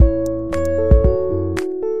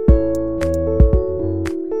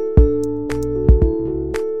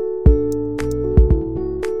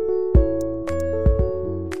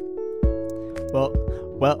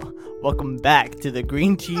back to the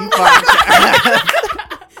Green Tea Podcast.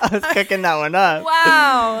 I was cooking that one up.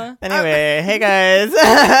 Wow. Anyway, hey guys.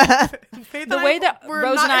 The way that we're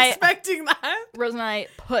Rose not and I expecting that. Rose and I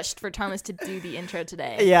pushed for Thomas to do the intro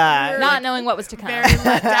today. Yeah. Not knowing what was to come. Very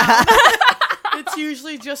let down. It's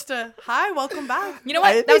usually just a hi, welcome back. You know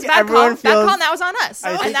what? I That was a think bad call. everyone Bad call, feels- and that was on us. I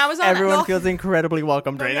think And that was on everyone us. feels incredibly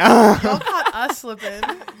welcomed right now. Y'all caught us slipping.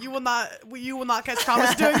 You will not catch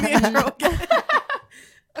Thomas doing the intro again.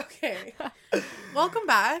 Okay. Welcome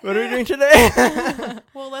back. What are we doing today?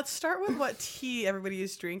 Well, let's start with what tea everybody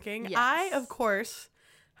is drinking. Yes. I, of course,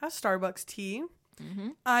 have Starbucks tea. Mm-hmm.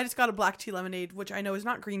 I just got a black tea lemonade, which I know is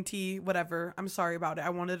not green tea, whatever. I'm sorry about it. I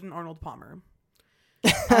wanted an Arnold Palmer.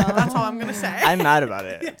 That's all I'm going to say. I'm mad about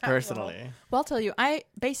it, Yeah, personally. Well, I'll tell you, I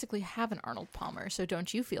basically have an Arnold Palmer, so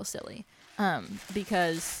don't you feel silly.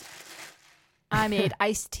 Because I made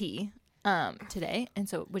iced tea today, and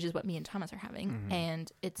so which is what me and Thomas are having, Mm-hmm.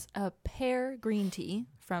 and it's a pear green tea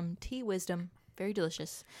from Tea Wisdom, very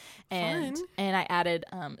delicious, and Fun. I added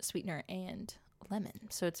sweetener and lemon,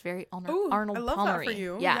 so it's very Ooh, Arnold I love Palmer-y. that for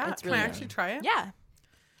you. Yeah, it's really Can I good. actually try it? Yeah,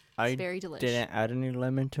 I it's very delicious. didn't add any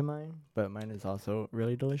lemon to mine, but mine is also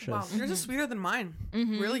really delicious. Wow, yours is sweeter than mine.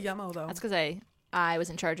 Really yummo, though. That's because I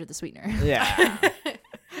was in charge of the sweetener. Yeah.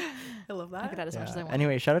 I love I could that. add as much as I Yeah. want.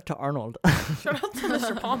 Anyway, shout out to Arnold. Shout out to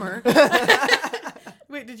Mr. Palmer.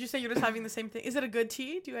 Wait, did you say you're just having the same thing? Is it a good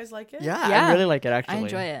tea? Do you guys like it? Yeah, Yeah. I really like it, actually. I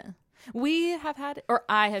enjoy it. We have had it, or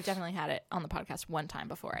I have definitely had it on the podcast one time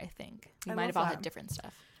before, I think. We I might love have all that. had different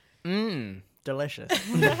stuff. Delicious.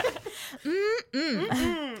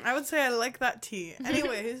 I would say I like that tea.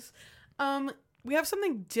 Anyways, we have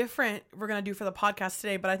something different we're going to do for the podcast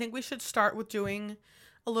today, but I think we should start with doing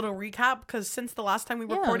a little recap because since the last time we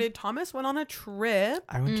Yeah. recorded, Thomas went on a trip.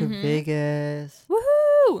 I went to Vegas.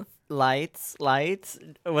 Woohoo! Lights.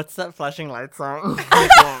 What's that flashing light song? Turn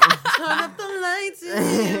up the lights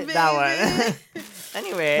in That one.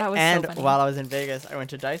 Anyway, That was so and funny. while I was in Vegas, I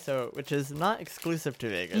went to Daiso, which is not exclusive to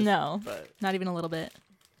Vegas. No, But not even a little bit.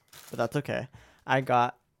 that's okay. I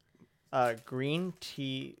got a green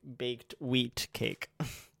tea baked wheat cake.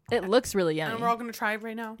 It looks really yummy. And we're all going to try it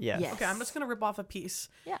right now? Yes. Yes. Okay, I'm just going to rip off a piece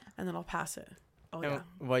Yeah. and then I'll pass it. Oh, And yeah.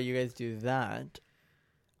 while you guys do that,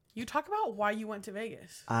 You talk about why you went to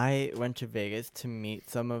Vegas. I went to Vegas to meet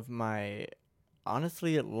some of my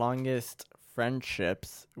honestly longest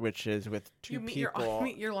friendships, which is with two You meet people.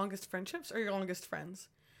 your longest friendships or your longest friends?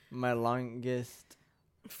 My longest.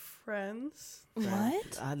 Friends?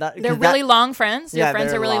 What? They're They're really long friends? Your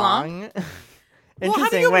friends are really long? Well,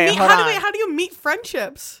 Interesting. Wait, meet, hold how on. how do you meet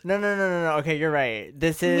friendships? No. Okay, you're right.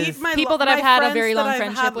 This is Meet my People that my I've had a friends very that long I've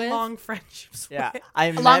friendship had with? long friendships yeah. with.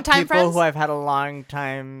 I've met long-time people friends? who I've had a long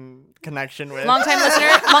time connection with. Long time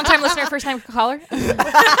listener, first time caller?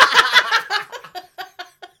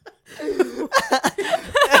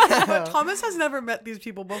 But Thomas has never met these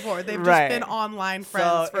people before. They've Right. just been online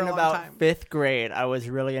friends So for a in long about time. 5th grade, I was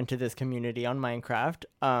really into this community on Minecraft.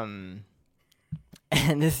 And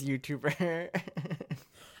this YouTuber.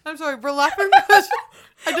 I'm sorry, we're laughing because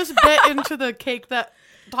I just bit into the cake that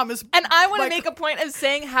Thomas. And I want to Like- make a point of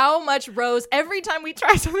saying how much Rose, every time we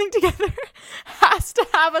try something together, has to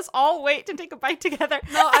have us all wait to take a bite together.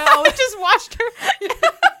 No, I always just watched her.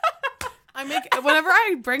 whenever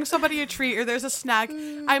I bring somebody a treat or there's a snack,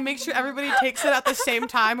 I make sure everybody takes it at the same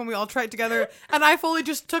time and we all try it together. And I fully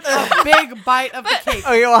just took a big bite of the cake.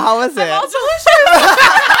 Okay, well, how was it? Also,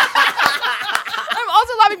 I'm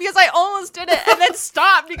also laughing because I almost did it and then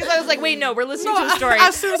stopped because I was like, wait, no, we're listening to a story.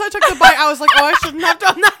 As soon as I took the bite, I was like, oh, I shouldn't have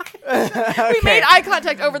done that. We made eye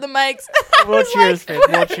contact over the mics. We'll cheers, Faith.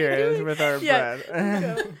 We'll what are you cheers doing? with our Yeah.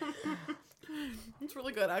 bread. It's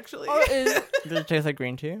really good, actually. Is- Does it taste like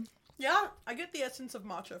green tea? Yeah, I get the essence of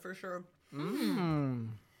matcha for sure. Oh,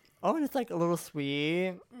 and it's like a little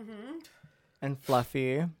sweet and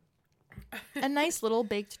fluffy. a nice little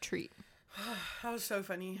baked treat. That was so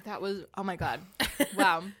funny. That was, oh my God.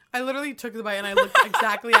 Wow. I literally took the bite and I looked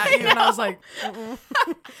exactly at you and I was like,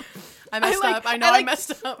 I messed up. I know I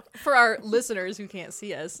messed up. For our listeners who can't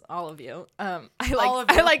see us, all of you, I All of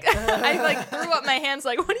you. threw up my hands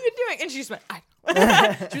like, what are you doing? And she just went, I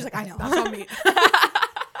know. She was like, I know. That's on me.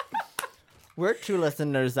 We're 2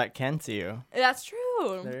 listeners that can see you. That's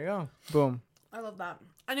true. There you go. Boom. I love that.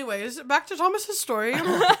 Anyways, back to Thomas's story.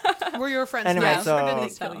 Were your friends Anyway, nice so- or did they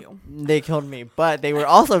So- kill you? They killed me, but they were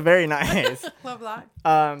also very nice. Love that.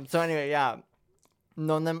 So anyway, yeah.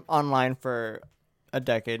 Known them online for a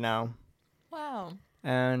decade now. Wow.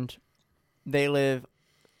 And they live...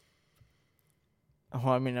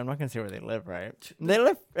 Well, I mean, I'm not going to say where they live, right? They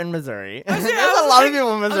live in Missouri. There's a lot of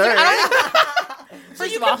people in Missouri.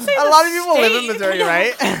 First you of all, can say A the lot of people live in state. Missouri,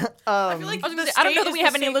 right? I feel like I was gonna the say, I don't know state that we is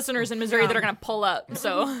have the any same- listeners in Missouri that Yeah. are gonna pull up.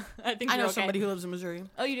 So I think I know you're okay. somebody who lives in Missouri.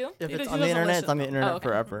 Oh, you do? If He it's doesn't on the internet, it's on the listen. internet Oh, okay.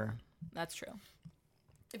 forever. That's true.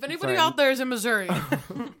 If anybody Sorry. out there is in Missouri,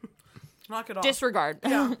 knock it off. Disregard.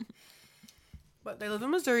 Yeah. But they live in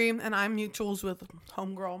Missouri, and I'm mutuals with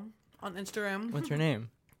Homegirl on Instagram. What's your name?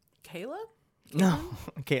 Kayla? No,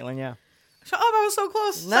 Caitlin. Yeah. Shut up! I was so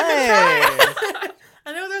close. Second Nice. try.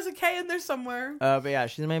 I know there's a K in there somewhere. But yeah,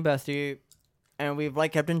 she's my bestie, and we've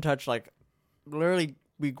like kept in touch. Like, literally,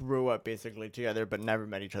 we grew up basically together, but never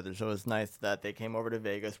met each other. So it was nice that they came over to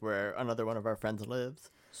Vegas, where another one of our friends lives.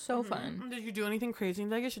 So fun. Did you do anything crazy in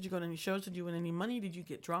Vegas? Did you go to any shows? Did you win any money? Did you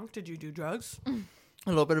get drunk? Did you do drugs? A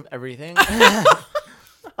little bit of everything.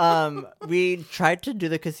 We tried to do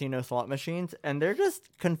the casino slot machines, and they're just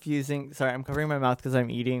confusing. Sorry, I'm covering my mouth because I'm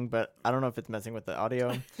eating, but I don't know if it's messing with the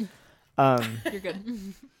audio. You're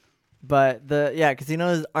good. But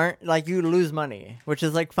casinos aren't like, you lose money, which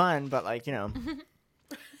is like fun, but like, you know.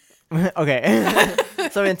 Okay.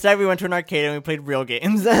 So instead we went to an arcade and we played real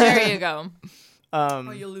games. There you go.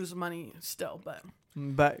 Oh, you lose money still, but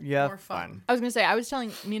But yeah, more fun. I was gonna say,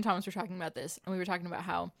 me and Thomas were talking about this, and we were talking about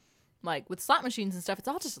how, like, with slot machines and stuff, it's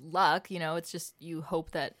all just luck, you know. It's just you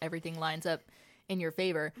hope that everything lines up in your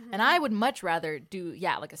favor. And I would much rather do,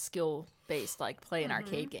 like a skill based, like, play an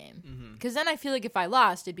arcade game, because then I feel like if I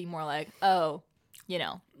lost, it'd be more like, oh, you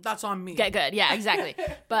know, That's on me. get good, yeah, exactly.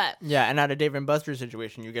 But Yeah, and at a Dave and Buster's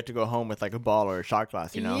situation, you get to go home with like a ball or a shot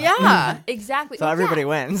glass, you know? yeah, exactly. So Well, everybody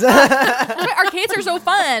wins. yeah. Arcades are so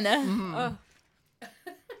fun. Ugh.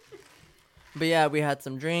 But yeah, we had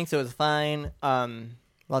some drinks. It was fine.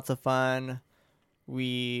 Lots of fun.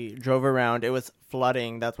 We drove around. It was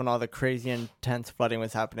flooding. That's when all the crazy intense flooding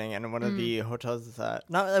was happening. And one of the hotels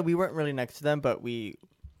not that we weren't really next to them, but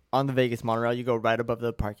on the Vegas monorail, you go right above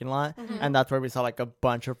the parking lot, and that's where we saw like a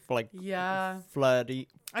bunch of like Yeah, flooding,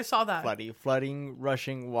 I saw that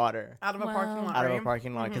rushing water out of a Wow. parking lot. out of a right?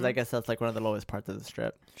 parking lot, because I guess that's like one of the lowest parts of the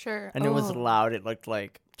strip. Sure. And it was Oh. loud. It looked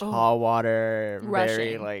like tall water,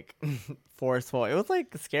 very Rushing. like forceful. It was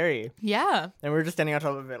like scary. Yeah. And we were just standing on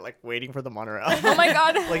top of it, like waiting for the monorail. Oh my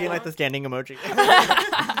god. Looking like the standing emoji.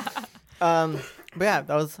 But yeah,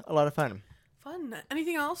 that was a lot of fun. Fun.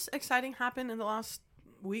 Anything else exciting happened in the last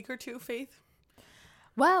week or two, Faith?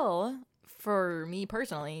 Well, for me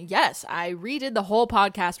personally, yes, I redid the whole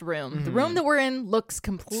podcast room. The room that we're in looks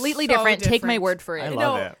completely So different. Take my different. word for I it.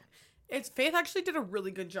 love it. It's Faith actually did a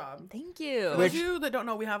really good job. Thank you. For those of you that don't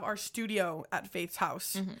know, we have our studio at Faith's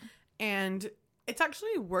house, and it's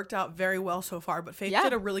actually worked out very well so far. But Faith Yeah.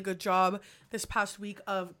 did a really good job this past week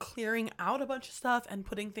of clearing out a bunch of stuff and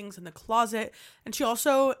putting things in the closet. And she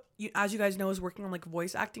also, as you guys know, is working on like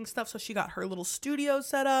voice acting stuff. So she got her little studio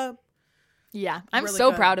set up. Yeah, I'm Really so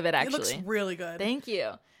good. proud of it, It actually. looks really good. Thank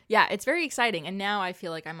you. Yeah, it's very exciting. And now I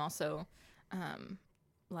feel like I'm also,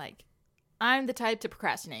 like, I'm the type to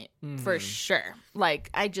procrastinate for sure. Like,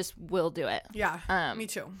 I just will do it. Yeah, me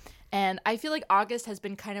too. And I feel like August has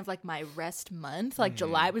been kind of like my rest month. Like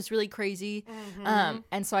July was really crazy.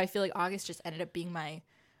 And so I feel like August just ended up being my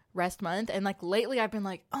rest month. And like lately I've been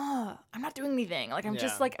like, oh, I'm not doing anything. Like I'm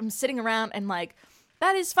just Yeah. like, I'm sitting around and like,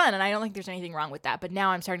 that is fun. And I don't think there's anything wrong with that. But now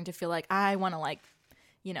I'm starting to feel like I want to like,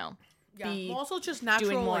 you know, Yeah. be Well, also just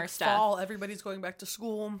natural more like stuff. fall. Everybody's going back to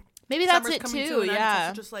school. maybe that's Summer's it coming too. to an end, so Yeah.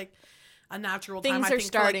 it's just like a natural time. Things I are think,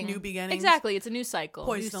 starting. for, like, new beginnings. Exactly. It's a new cycle.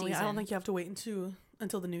 New Personally, I season. don't think you have to wait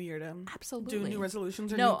until the new year to Absolutely. do new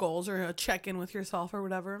resolutions or No. new goals or a check in with yourself or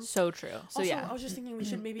whatever. So true. So Also, yeah. I was just thinking we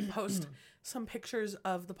should maybe post some pictures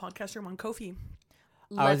of the podcast room on Ko-fi.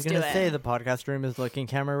 I was Let's do gonna it. say the podcast room is looking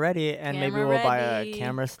camera ready, and maybe Camera we'll buy ready. a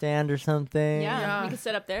camera stand or something. Yeah, Yeah. we could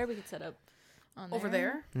set up there. We could set up on Over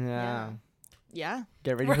there? Yeah. Yeah.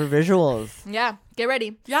 Get ready for visuals. Yeah. Get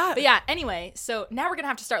ready. Yeah. But yeah, anyway, so now we're going to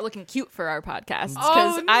have to start looking cute for our podcast. Oh,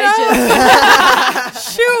 Because no. I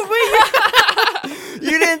just, Shoot,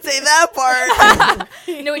 You didn't say that part.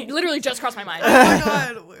 no, it literally just crossed my mind. oh my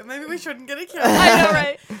god. Maybe we shouldn't get a camera. I know,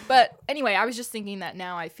 right? But anyway, I was just thinking that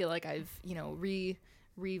now I feel like I've, you know,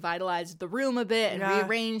 revitalized the room a bit and Yeah.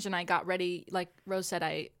 rearranged, and I got ready. Like Rose said,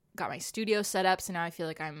 I got my studio set up, so now I feel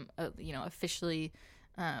like I'm, you know, officially,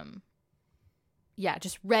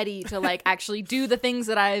 just ready to like actually do the things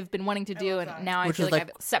that I've been wanting to do, love and that. now I Which feel is like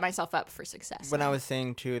like- I've set myself up for success. When I was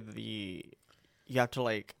saying too, you have to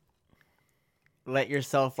like let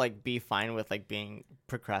yourself like be fine with like being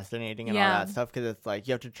procrastinating and Yeah. all that stuff, because it's like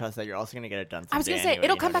you have to trust that you're also gonna get it done. I was someday gonna say anyway,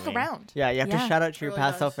 it'll you come know back what I mean? around. Yeah, you have Yeah. to shout out to your Really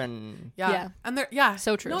past does. self and Yeah. Yeah. And there, yeah.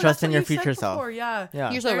 So true. No, Trust that's in what your you said future self. before, yeah.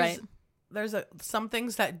 yeah. You're so There's- right. There's some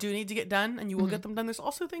things that do need to get done and you will get them done. There's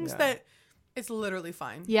also things Yeah. that It's literally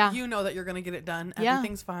fine. Yeah. You know that you're gonna get it done. Yeah.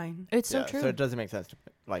 Everything's fine. It's so Yeah, true. so it doesn't make sense to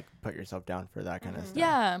like put yourself down for that kind of stuff.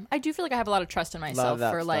 Yeah, I do feel like I have a lot of trust in myself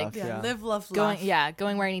that for like stuff. Yeah. Yeah. Live, love, going laugh.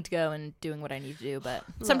 going where I need to go and doing what I need to do, but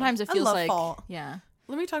sometimes it I feels love like fall. yeah.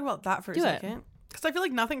 Let me talk about that for a Do it. second. Because I feel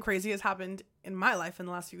like nothing crazy has happened in my life in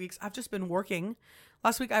the last few weeks. I've just been working.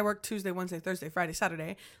 Last week I worked Tuesday, Wednesday, Thursday, Friday,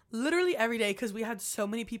 Saturday. Literally every day because we had so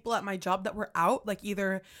many people at my job that were out, like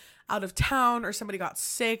either out of town or somebody got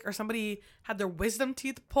sick or somebody had their wisdom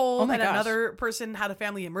teeth pulled my and gosh. another person had a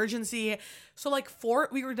family emergency. So like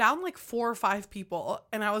we were down like 4 or 5 people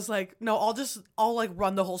and I was like, no, I'll like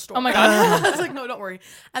run the whole store. Oh my God. I was like, no, don't worry.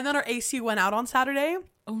 And then our AC went out on Saturday.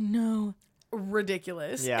 Oh no.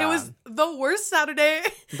 Ridiculous. Yeah. It was the worst Saturday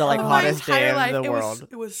The like of my hottest day entire of life. the It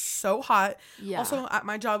world. was so hot. Yeah. Also at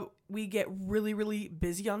my job we get really, really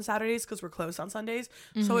busy on Saturdays because we're closed on Sundays.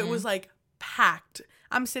 So it was like packed.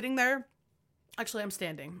 I'm sitting there. Actually, I'm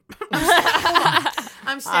standing.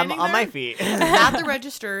 I'm standing on my there feet. at the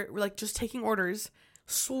register, like just taking orders,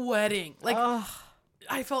 sweating. Like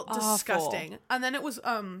I felt Awful. disgusting. And then it was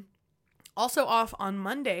also off on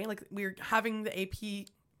Monday. Like we were having the AP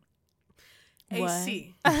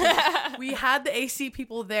AC. We had the AC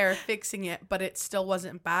people there fixing it, but it still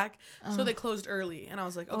wasn't back. So they closed early. And I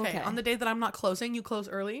was like, okay, Okay. on the day that I'm not closing, you close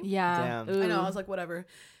early. Yeah. Damn. I know. I Ooh. was like, whatever.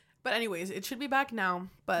 But anyways, it should be back now.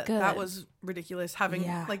 But Good. that was ridiculous. Having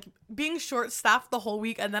Yeah. like being short staffed the whole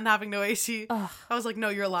week and then having no AC. I was like, no,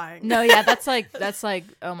 you're lying. No, yeah, that's like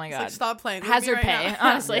oh my It's god. like, stop playing. with me Hazard right pay, now.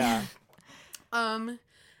 honestly. Yeah.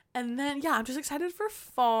 And then yeah, I'm just excited for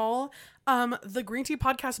fall. The Green Tea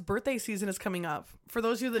Podcast birthday season is coming up. For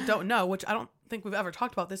those of you that don't know, which I don't think we've ever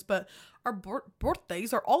talked about this, but our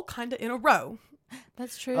birthdays are all kind of in a row.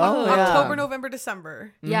 That's true. Oh, yeah. October, November,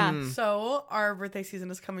 December. Yeah. Mm. So our birthday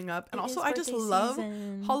season is coming up. And It also is I just birthday love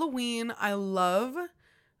season. Halloween. I love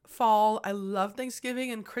fall. I love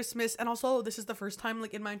Thanksgiving and Christmas. And also this is the first time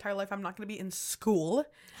like in my entire life I'm not going to be in school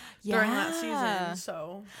during that Yeah. season.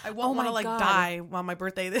 So I won't Oh my want to like God. die on my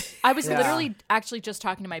birthday this I was Yeah. literally actually just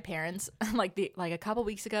talking to my parents like a couple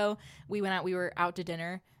weeks ago. We were out to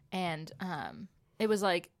dinner and it was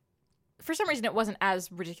like for some reason it wasn't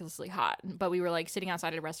as ridiculously hot, but we were like sitting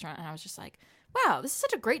outside at a restaurant and I was just like, wow, this is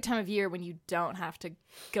such a great time of year when you don't have to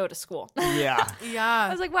go to school. Yeah. I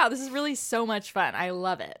Yeah. was like, wow, this is really so much fun. I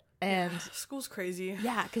love it. And School's crazy.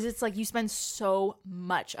 yeah, because it's like you spend so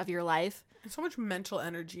much of your life And so much mental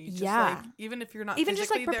energy. Just Yeah. like even if you're not even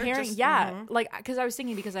just like physically there, preparing just- yeah Mhm. like because I was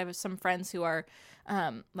thinking because I have some friends who are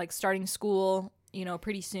like starting school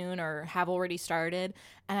pretty soon or have already started,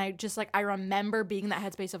 and I just like I remember being in that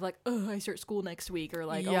headspace of like, oh, I start school next week, or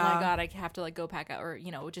like, oh Yeah. my god, I have to like go pack out, or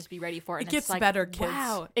just be ready for it. It And gets it's like, better, kids.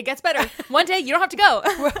 wow, it gets better. One day you don't have to go.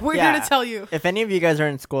 We're Yeah. here to tell you. If any of you guys are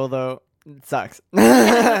in school though, it sucks.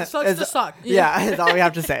 It sucks to It's- suck. Yeah, that's all we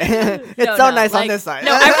have to say. It's No, so no, nice on like- this side.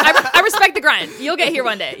 No, I respect the grind. You'll get here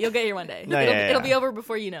one day. No, yeah, it'll yeah. be over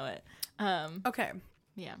before you know it. Okay.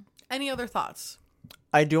 Yeah. Any other thoughts?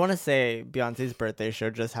 I do want to say Beyonce's birthday show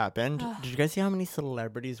just happened. Did you guys see how many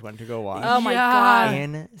celebrities went to go watch? Oh my Yeah. god.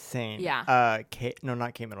 Insane. Yeah. Not Kate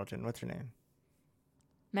Middleton. What's her name?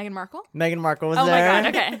 Meghan Markle. Meghan Markle was Oh my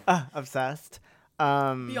there. god. Okay. Obsessed.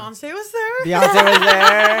 Beyonce was there. Beyonce was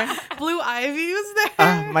there. Blue Ivy was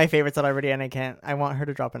there. My favorite celebrity, and I want her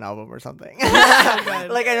to drop an album or something. So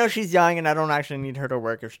good. Like I know she's young, and I don't actually need her to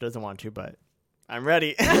work if she doesn't want to, but I'm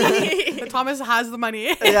ready. But Thomas has the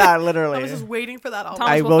money. Yeah, literally. I was just waiting for that album.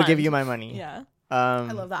 Thomas I will will fund. give you my money. Yeah. I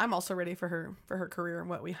love that. I'm also ready for her career and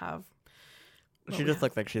what we have. She just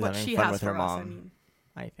looks like she's What having she fun has with her for us, mom. I mean.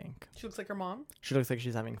 I think She looks like her mom. she looks like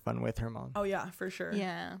she's having fun with her mom. Oh yeah, for sure.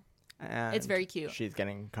 Yeah. And It's very cute. She's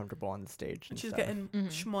getting comfortable on the stage. And She's stuff. getting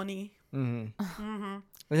shmoney. Mm-hmm.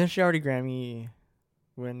 Isn't she already Grammy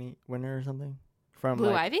winner or something? From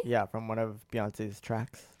Blue Ivy? Yeah, from one of Beyonce's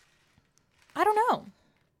tracks. I don't know.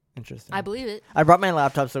 Interesting. I believe it. I brought my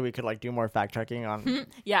laptop so we could do more fact checking on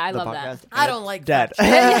Yeah, I the love podcast. that. I don't like Dead.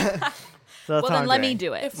 fact So that's Well, how then I'm let me doing.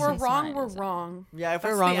 do it. If we're since wrong, mine we're is- wrong. Yeah, if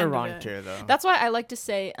That's we're the wrong, end we're of wrong it. too, though. That's why I like to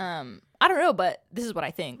say, I don't know, but this is what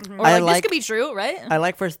I think. Or I this like- could be true, right? I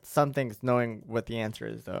like for some things knowing what the answer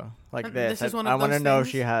is, though. Like And this. this is one I of want to those know if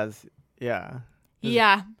things? she has. Yeah.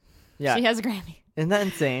 Yeah. Yeah. She has a Grammy. Isn't that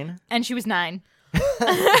insane? And she was 9.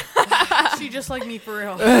 She just like me for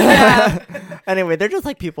real. Anyway, they're just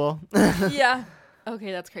like people. Yeah.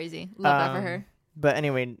 Okay, that's crazy. Love that for her. But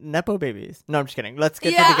anyway, Nepo babies. No, I'm just kidding. Let's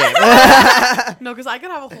get Yeah. to the game. No, because I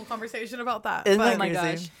could have a whole conversation about that. Isn't but- that Oh my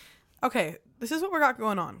crazy? gosh. Okay, this is what we got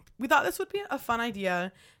going on. We thought this would be a fun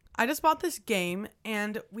idea. I just bought this game,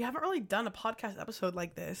 and we haven't really done a podcast episode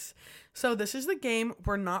like this. So this is the game.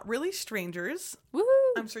 We're not really strangers. Woohoo.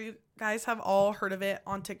 I'm sure you guys have all heard of it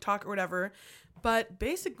on TikTok or whatever. But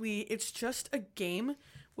basically, it's just a game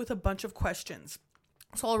with a bunch of questions.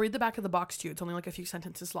 So I'll read the back of the box to you. It's only like a few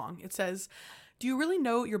sentences long. It says, do you really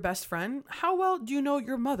know your best friend? How well do you know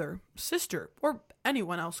your mother, sister, or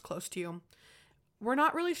anyone else close to you? We're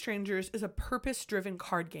Not Really Strangers is a purpose-driven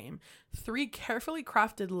card game. 3 carefully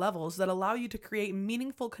crafted levels that allow you to create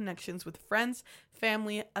meaningful connections with friends,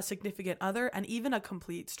 family, a significant other, and even a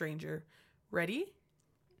complete stranger. Ready?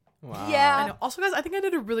 Wow. Yeah. I know. Also, guys, I think I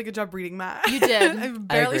did a really good job reading that. You did. I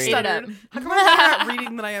barely agree. stuttered. How come I'm better at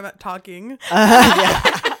reading than I am at talking?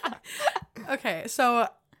 Yeah. Okay, so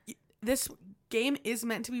this game is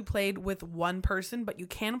meant to be played with one person, but you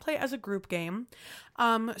can play as a group game.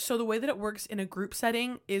 So the way that it works in a group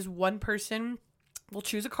setting is one person will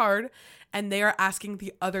choose a card and they are asking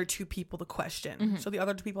the other 2 people the question. So the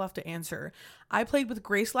other 2 people have to answer. I played with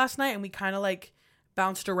Grace last night and we kind of like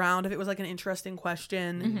bounced around. If it was like an interesting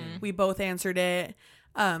question, we both answered it.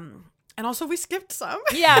 And also we skipped some.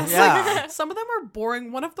 Yeah. Yeah. Some of them are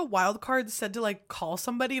boring. One of the wild cards said to like call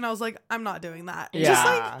somebody and I was like, I'm not doing that. Yeah. Just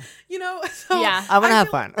like, you know, so Yeah. I want to have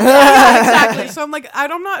feel- fun. yeah, exactly. So I'm like,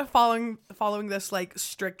 I'm not following this like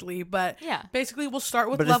strictly, but Yeah. basically we'll start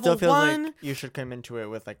with But it level still feels 1. like you should come into it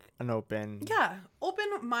with like an open. Yeah, open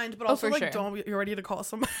mind, but Oh, also for like sure. don't be ready to call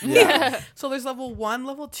somebody. Yeah. So there's level 1,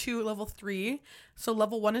 level 2, level 3. So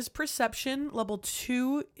level 1 is perception, level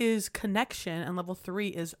 2 is connection, and level 3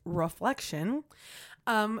 is reflection.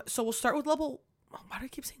 So we'll start with level. Why do I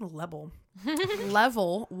keep saying level?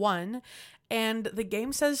 Level 1, and the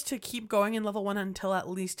game says to keep going in level 1 until at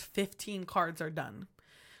least 15 cards are done.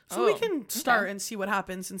 So we Oh, can start okay. and see what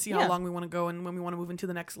happens and see Yeah. how long we want to go and when we want to move into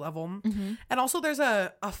the next level. And also there's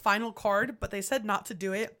a final card, but they said not to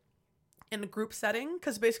do it in a group setting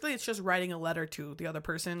because basically it's just writing a letter to the other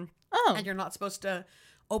person Oh. and you're not supposed to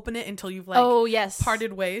open it until you've like Oh, yes.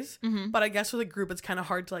 parted ways. But I guess with a group it's kind of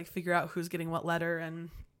hard to like figure out who's getting what letter, and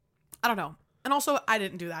I don't know. And also I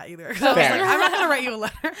didn't do that either. So I was Fair. like, I'm not gonna write you a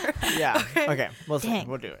letter. Yeah. Okay. We'll see. Dang.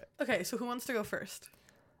 We'll do it. Okay, so who wants to go first?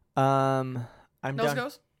 I'm Nose done.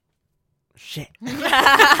 goes. Shit.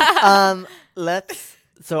 Let's.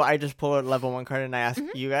 So I just pull a level 1 card and I ask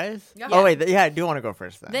you guys. Yeah. Oh wait, yeah, I do want to go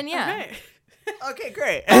first then. Then yeah. Okay. Okay,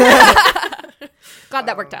 great. Glad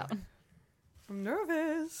that worked out. I'm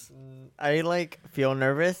nervous. I like feel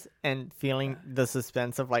nervous and feeling the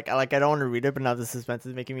suspense of like I don't want to read it, but now the suspense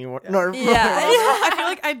is making me more nervous. Yeah. I feel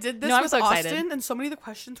like I did this No, I'm with so excited. Austin, and so many of the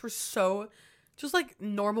questions were so just like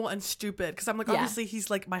normal and stupid because I'm like, Yeah. obviously he's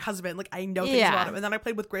like my husband, like I know things Yeah. about him. And then I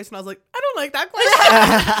played with Grace, and I was like, I don't like that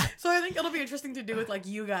question. So I think it'll be interesting to do with like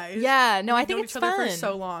you guys. Yeah. No, I We've think known it's each other fun. for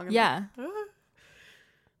so long. I'm Yeah. like,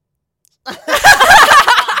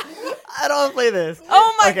 I don't want to play this.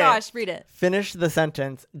 Oh my Okay. gosh. Read it. Finish the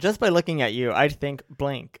sentence. Just by looking at you, I'd think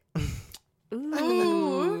blank.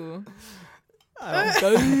 Ooh. I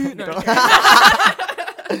don't-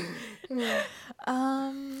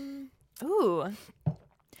 Ooh.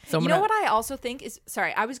 So I'm You know gonna- what I also think is,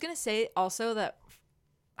 sorry, I was going to say also that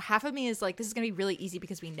half of me is like, this is going to be really easy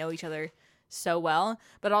because we know each other so well,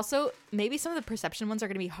 but also maybe some of the perception ones are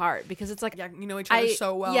going to be hard because it's like, yeah, you know each other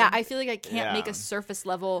so well. yeah, I feel like I can't make Yeah. a surface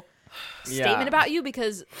level Yeah. statement about you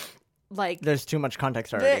because like, There's too much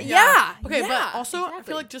context already. yeah. Okay, yeah, but also I exactly.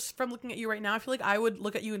 feel like just from looking at you right now, I feel like I would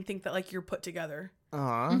look at you and think that like you're put together.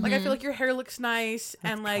 Aw. Like I feel like your hair looks nice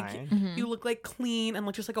and like kind. you look like clean and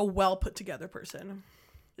like just like a well put together person.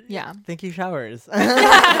 yeah. Thank you, showers.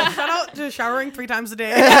 Shout out to showering 3 times a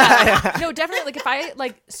day. No, definitely. Like if I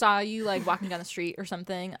like saw you like walking down the street or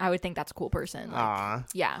something, I would think that's a cool person. Like, Aw.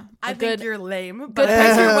 yeah, I a think good. you're lame, good but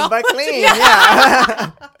person. you're well But put clean, together.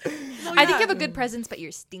 yeah. No, I think yeah. you have a good presence, but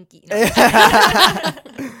you're stinky. No, That's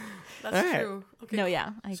Alright. true. Okay. no yeah,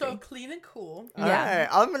 I agree. So clean and cool. All Yeah. right,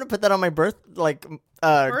 I'm gonna put that on my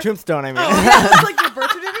tombstone. I mean, Oh, it's like your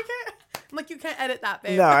birth certificate. I'm like, you can't edit that,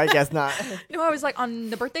 babe. no, I guess not. No, I was like on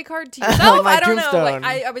the birthday card to yourself. My I don't know. tombstone.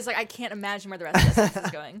 Like I was like, I can't imagine where the rest of this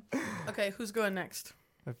is going. Okay, who's going next?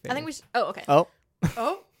 I think we should. Oh, okay. Oh,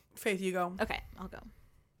 Oh, Faith, you go. Okay, I'll go.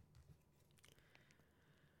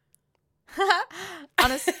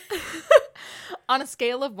 on a s- on a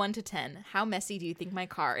scale of 1 to 10, how messy do you think my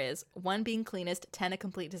car is? 1 being cleanest, 10 a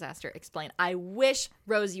complete disaster. Explain. I wish,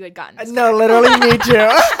 Rose, you had gotten this. no, literally me too.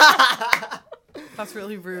 That's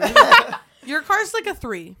really rude. Your car's like a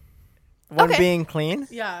 3. One Okay. being clean.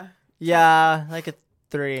 Yeah. Yeah, like a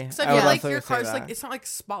 3. So I I feel would like also your say car's that. like it's not like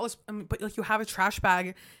spotless, but like you have a trash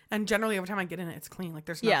bag, and generally every time I get in it, it's clean. Like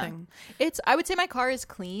there's Yeah. nothing. I would say my car is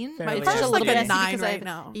clean. Fairly It's just clean. a little Like bit a messy 9 because right I've-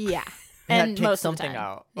 now. Yeah. And take most of the something time.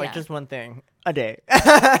 out, like Yeah. just one thing a day. I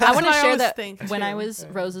want to what I share always that think, when I too. was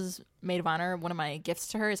Rose's maid of honor, one of my gifts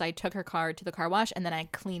to her is I took her car to the car wash and then I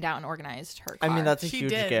cleaned out and organized her I car. mean, that's a She huge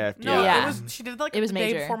did. gift. No, Yeah. it was. She did like It was the day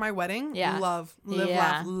major. before my wedding. Yeah. Live,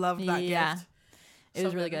 Yeah. love that Yeah. gift. It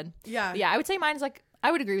was really good. Yeah. Yeah, I would say mine's like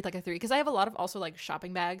I would agree with like a 3 because I have a lot of also like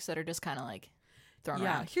shopping bags that are just kind of like thrown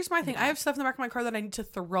Yeah. around. Here's my thing. I have stuff in the back of my car that I need to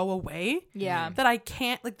throw away. Yeah. That I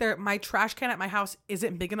can't like. My trash can at my house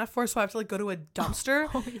isn't big enough for, so I have to like go to a dumpster,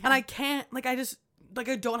 Oh, yeah. and I can't. Like I just like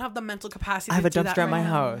I don't have the mental capacity. I have to a do that dumpster at right my now.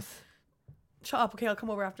 house. Shut up. Okay, I'll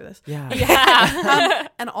come over after this. Yeah. Yeah.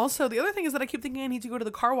 And also the other thing is that I keep thinking I need to go to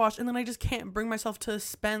the car wash, and then I just can't bring myself to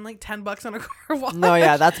spend like $10 on a car wash. No,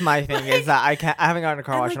 yeah, that's my thing. Is that I haven't gotten a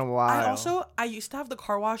car And, wash like, in a while. I used to have the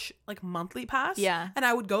car wash like monthly pass. Yeah. And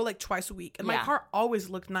I would go like twice a week, and my Yeah. car always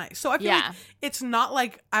looked nice. So I feel Yeah. like it's not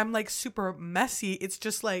like I'm like super messy. It's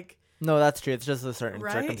just like No, that's true. It's just the certain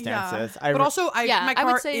right, circumstances. yeah. But also, Yeah, my I would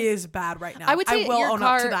car say- is bad right now. I would say will your own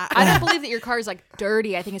car. up to that. I don't believe that your car is like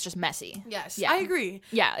dirty. I think it's just messy. Yes, Yeah. I agree.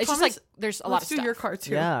 Yeah, it's Thomas, just like there's a lot Let's of do stuff. your car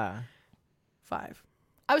too. Yeah. 5.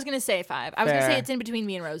 I was gonna say 5. I was gonna say Fair. it's in between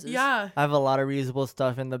me and Rose's. Yeah. I have a lot of reusable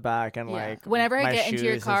stuff in the back and Yeah. like Whenever I my get into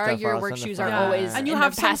your shoes and car, stuff your also work in the shoes are front. always And you in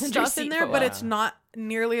have the some passenger stuff in seat there, full. but Yeah. it's not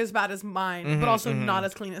nearly as bad as mine, but also not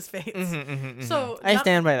as clean as Faith's. So I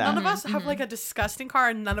stand by that. None of us have like a disgusting car,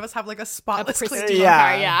 and none of us have like a a spotless clean pristine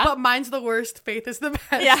Yeah. car. Yeah. But mine's the worst. Faith is the best.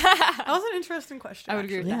 Yeah. That was an interesting question. I would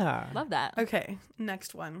agree with Yeah. that. Love that. Okay,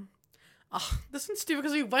 next one. Oh, this one's stupid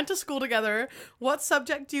because we went to school together. What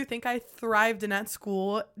subject do you think I thrived in at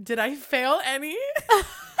school? Did I fail any?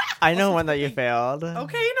 I know one that you failed.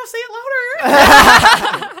 Okay, say it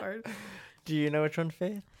louder. Do you know which one,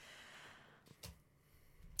 Faith?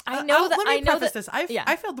 I know that. Let me I know preface that. this. yeah.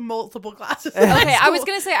 I failed multiple classes. Okay, I was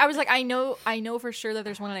gonna say. I was like, I know for sure that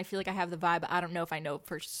there's one, and I feel like I have the vibe. But I don't know if I know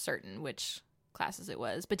for certain which classes it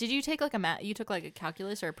was. But did you take like a math? You took like a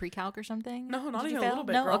calculus or a pre-calc or something? No, not Did you even a fail? little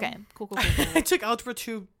bit, No. girl. Okay. Cool. Cool. I took Algebra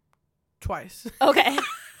 2 twice. Okay.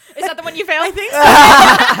 Is that the one you failed? I think so.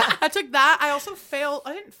 I took that. I also failed.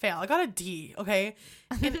 I didn't fail. I got a D, okay?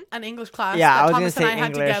 In an English class Yeah, that I was Thomas gonna and I say had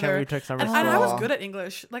English, together. and we took summer And school. I was good at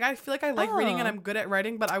English. Like, I feel like I like reading and Oh. I'm good at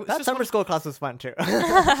writing, but I was That just summer school class was fun too. Here's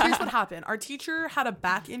what happened. Our teacher had a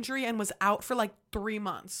back injury and was out for like 3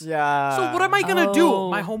 months. Yeah. So what am I gonna do? Oh.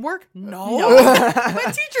 My homework? No. My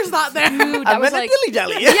teacher's not there. Dude, I that was meant a like. dilly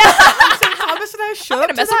dally. So Thomas and I showed up gonna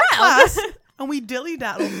to mess that around. class and we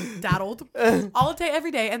daddled all day,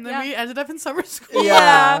 every day, and then Yeah. we ended up in summer school.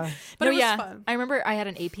 Yeah. But No, it was yeah. fun. I remember I had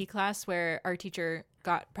an AP class where our teacher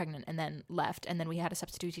got pregnant and then left, and then we had a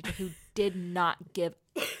substitute teacher who did not give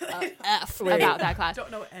a f about that class.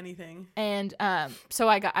 Don't know anything. And so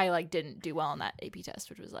I like didn't do well on that AP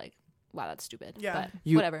test, which was like, wow, that's stupid. Yeah. But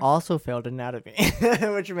You whatever. also failed anatomy,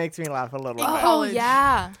 which makes me laugh a little. Oh, bit. college.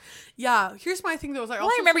 yeah. Yeah. Here's my thing though. Is I Well,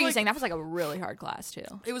 also I remember feel you like saying that was like a really hard class too.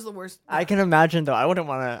 it was the worst. I can imagine though. I wouldn't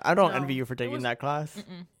want to. I don't No, envy you for it taking was- that class.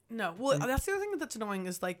 No. Well, that's the other thing that's annoying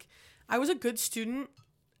is like I was a good student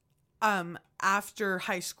after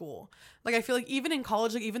high school. Like I feel like even in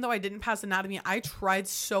college, like even though I didn't pass anatomy, I tried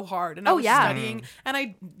so hard and I Oh, was yeah. studying and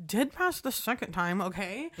I did pass the second time,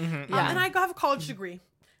 okay? Yeah. And I have a college degree.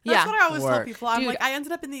 That's Yeah. what I always tell Work. people. I'm Dude. like, I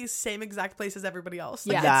ended up in the same exact place as everybody else.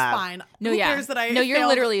 Like, Yeah. it's Yeah. fine. No, Who yeah. cares that I no, you're failed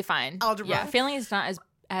literally fine. algebra? Yeah, failing is not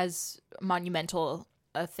as monumental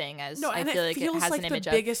a thing as No, I and feel it like it feels has like an the image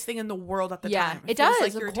of. biggest thing in the world at the Yeah, time. it feels does.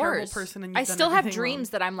 Like of you're a course. terrible person and I you've done still have everything dreams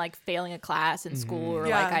wrong. that I'm like failing a class in school, or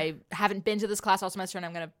Yeah. like I haven't been to this class all semester and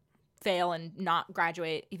I'm gonna fail and not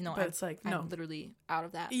graduate, even though But it's like, no. I'm literally out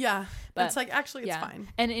of that. Yeah, But, it's like actually it's yeah. fine.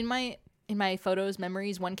 And in my photos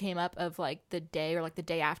memories, one came up of like the day or like the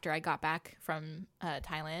day after I got back from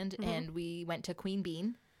Thailand, and we went to Queen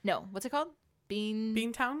Bean. No, what's it called?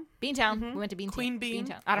 Beantown, Beantown. We went to Queen Bean.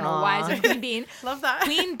 Beantown. I don't know why is it Queen Bean. love that.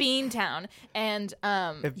 Queen Beantown. And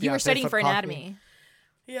If you were Beyonce studying flipped for coffee. anatomy.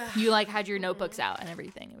 Yeah. You like had your notebooks out and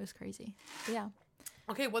everything. It was crazy. But yeah.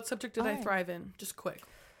 Okay, what subject did I Alright. thrive in? Just quick.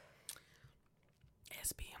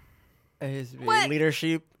 ASB. What?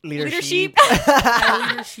 Leadership. Leadership.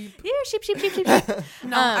 Leadership. sheep.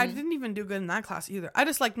 No, I didn't even do good in that class either. I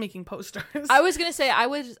just liked making posters. I was gonna say I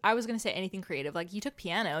was gonna say anything creative. Like you took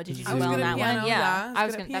piano. Did you I do was well in good at that piano, one? yeah. I I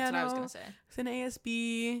was was good gonna. at That's what I was piano. gonna say. It's an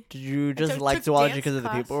ASB. Did you just took like zoology dance because of the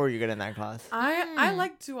class. people, or were you good in that class? I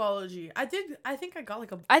liked zoology. I think I got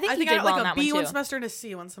like a. I think you I did got well like in a that one, B one too. semester and a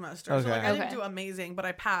C one semester. So Okay. like I Okay. didn't do amazing, but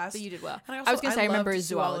I passed. But you did well. And I was gonna say I remember loved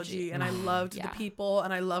zoology. and I loved Yeah. the people,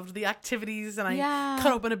 and I loved the activities, and I Yeah.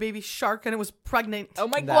 cut open and a baby shark, and it was pregnant. Oh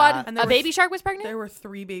my That- god! And A there baby was- shark was pregnant. There were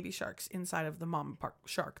 3 baby sharks inside of the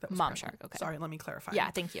shark that was Mom pregnant. shark, okay. Sorry, let me clarify. Yeah,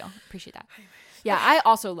 thank you. Appreciate that. Yeah, I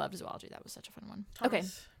also loved zoology. That was such a fun one. Okay,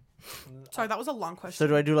 Thomas. Sorry, that was a long question. So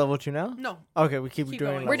do I do level 2 now? No. Okay, we keep Keep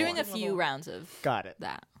doing. going. we're level doing a one. few rounds of Got it.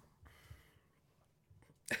 that.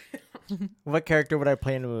 What character would I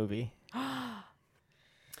play in a movie?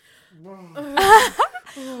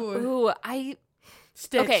 Ooh. Ooh, I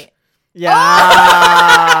Stitch. okay.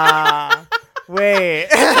 Yeah. Wait.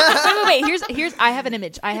 Wait. Here's. I have an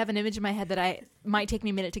image. I have an image in my head that I might take me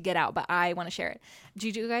a minute to get out, but I want to share it.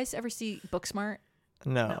 Did you guys ever see Booksmart?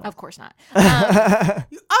 No. Of course not. Us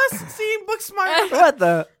seeing Booksmart. What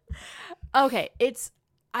the? Okay,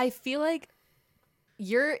 I feel like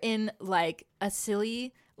you're in like a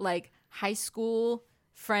silly like high school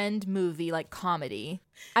friend movie, like comedy.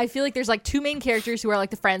 I feel like there's like 2 main characters who are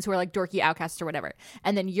like the friends who are like dorky outcasts or whatever,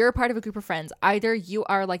 and then you're part of a group of friends. Either you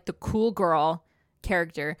are like the cool girl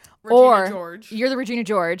character, Regina or George. you're the Regina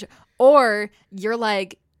George, or you're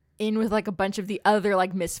like in with like a bunch of the other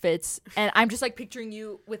like misfits, and I'm just like picturing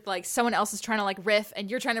you with like someone else is trying to like riff and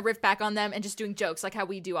you're trying to riff back on them and just doing jokes like how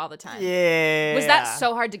we do all the time. Yeah. Was that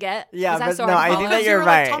so hard to get? Yeah, Was that but so no, hard to I think follow? that Because you're were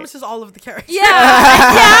right. Like, Thomas is all of the characters.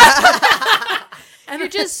 Yeah. And you're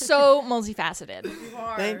just so multifaceted.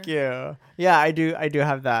 Thank you. Yeah, I do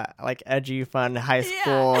have that like edgy, fun high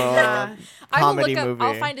school Yeah. I will comedy look up. movie.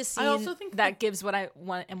 I'll find a scene also think that gives what I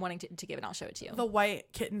want and wanting to give, and I'll show it to you. The white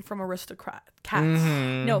kitten from Aristocrat. Cats.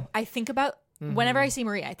 Mhm. No, I think about whenever I see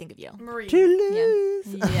Marie, I think of you. Marie.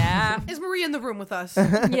 Toulouse. Yeah, Is Marie in the room with us?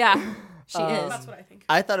 yeah, she is. That's what I think.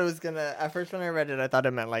 I thought it was gonna. At first, when I read it, I thought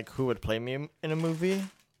it meant like who would play me in a movie.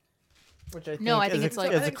 Which I think, No, I think is it's a,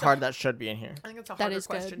 like- is I a think card so. that should be in here. I think it's a That harder is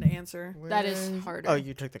good. question to answer. That is harder. Oh,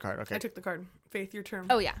 you took the card. Okay. I took the card. Faith, your turn.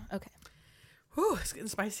 Oh yeah. Okay. Whew, it's getting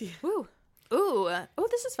spicy. Ooh. Ooh. Oh,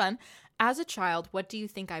 this is fun. As a child, what do you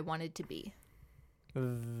think I wanted to be?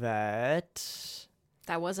 Vet.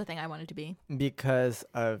 That was a thing I wanted to be. Because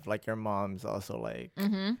of like your mom's also like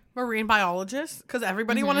Marine biologist, because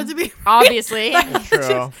everybody wanted to be. Obviously. true.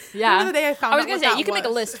 Remember Yeah. the day I found I was out gonna what say that you can make a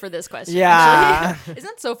was? list for this question. Yeah. actually. Isn't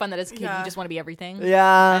that so fun that as a kid Yeah. you just want to be everything? Yeah.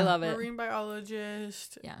 I love it. Marine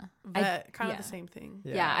biologist, Yeah. vet, kind yeah. of the same thing.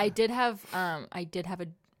 Yeah, I did have a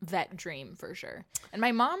vet dream for sure. And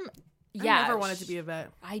my mom yeah, I never wanted to be a vet.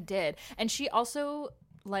 I did. And she also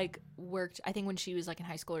like worked, I think when she was like in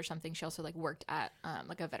high school or something, she also like worked at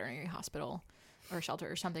like a veterinary hospital or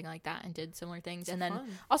shelter or something like that and did similar things. And then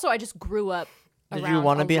fun. also I just grew up Did around you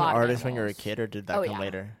want to a be an lot of artist when you were a animals. kid, or did that Oh, come yeah.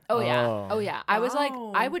 later? Oh yeah. Oh yeah. I was like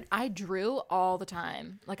Oh. I drew all the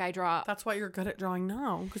time. Like I draw That's why you're good at drawing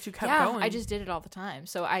now, because you kept yeah, going. I just did it all the time.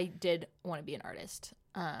 So I did want to be an artist.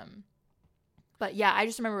 But yeah, I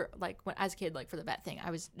just remember like when as a kid, like for the vet thing, I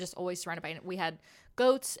was just always surrounded by. We had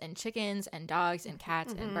goats and chickens and dogs and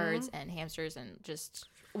cats and birds and hamsters and just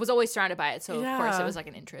was always surrounded by it. So of course it Yeah. was like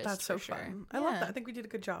an interest. That's so for sure. fun. I love that. I think we did a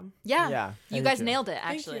good job. Yeah, Yeah, I you do guys too. nailed it.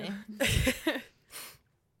 Thank Actually, you.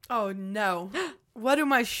 Oh no! What do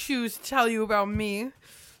my shoes tell you about me?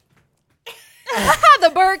 the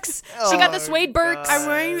Birks. She got the Oh, suede Birks. I'm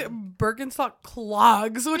wearing Birkenstock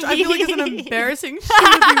clogs, which I feel like is an embarrassing shoe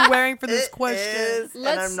to be wearing for this It question. is, and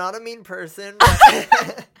Let's- I'm not a mean person.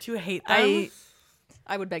 But Do you hate them?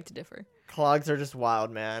 I would beg to differ. clogs are just wild,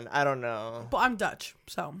 man. I don't know. But I'm Dutch,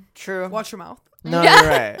 so True. watch your mouth. No, you're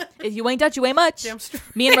right. If you ain't Dutch, you ain't much. Damn straight.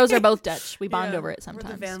 Me and Rose are both Dutch. We bond Yeah, over it We're the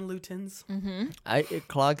sometimes. Van Lutens.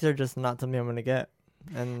 Clogs are just not something I'm gonna get.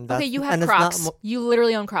 And that's, Okay, you have and it's not Crocs. You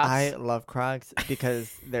literally own Crocs. I love Crocs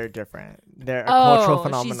because they're different. They're a cultural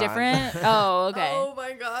phenomenon. She's different. Oh, okay. Oh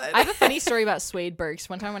my god! I have a funny story about suede Birks.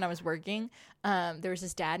 One time when I was working, there was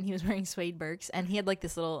this dad and he was wearing suede Birks and he had like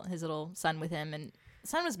his little son with him, and the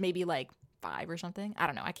son was maybe like 5 or something. I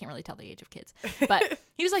don't know. I can't really tell the age of kids, but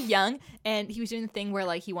he was like young and he was doing the thing where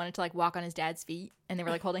like he wanted to like walk on his dad's feet and they were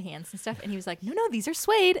like holding hands and stuff. And he was like, no, these are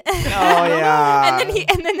suede. Oh yeah.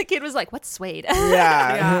 and then the kid was like, what's suede?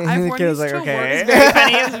 Yeah. Yeah, I've the worn kid was these like, to work. okay. It's very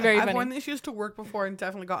funny. It was very I've funny. worn these shoes to work before and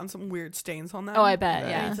definitely gotten some weird stains on them. Oh, I bet. I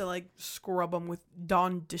Yeah. need to like scrub them with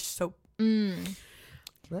Dawn dish soap. Nice. Yeah. So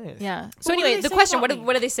But what do anyway, they the say question, about me?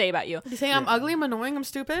 what do they say about you? You say I'm ugly, I'm annoying, I'm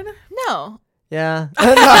stupid? No. Yeah.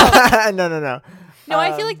 No. No,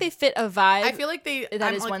 I feel like they fit a vibe. I feel like that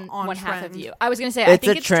I'm is like on one half of trend. you. I was gonna say I It's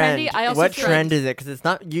think a it's trend. trendy. I also What feel trend like, is it? Because it's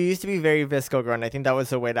not. You used to be very visco girl, and I think that was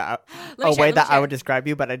the way that Let me share, let me I share. would describe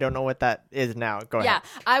you. But I don't know what that is now. Go yeah, ahead.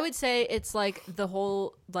 I would say it's like the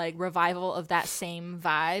whole like revival of that same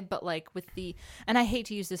vibe, but like with the, and I hate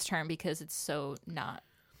to use this term because it's so not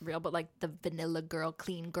real, but like the vanilla girl,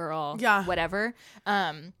 clean girl, Yeah. whatever.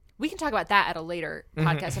 We can talk about that at a later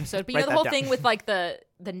podcast episode. But you know Write the whole that thing down. with like the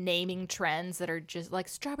the naming trends that are just like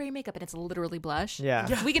strawberry makeup and it's literally blush.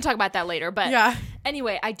 Yeah. We can talk about that later. But Yeah.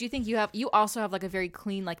 anyway, I do think you also have like a very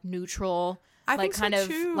clean, like neutral, I like think so kind of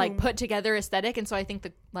too. like put together aesthetic. And so I think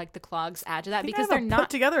the clogs add to that Think I because have they're a not. put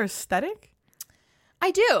together aesthetic.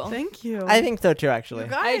 I do. Thank you. I think so too, actually. You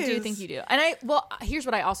guys. I do think you do. And here's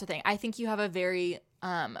what I also think. I think you have a very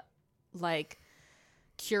like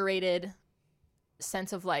curated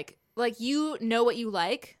sense of like you know what you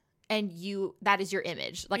like and that is your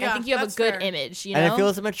image. Like I Yeah, think you have a that's good fair. image, you know? And it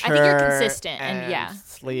feels mature. I think you're consistent and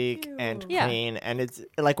sleek Thank and you. Yeah. clean. And it's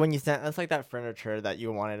like when you sent us like that furniture that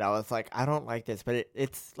you wanted, I was like, I don't like this, but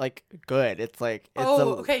it's like good. It's like it's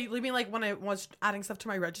Okay. You mean like when I was adding stuff to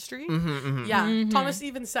my registry? Yeah. Mhm. Thomas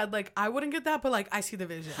even said like I wouldn't get that, but like I see the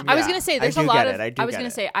vision. I was Yeah, going to say I there's do a lot get of it. I was get going it.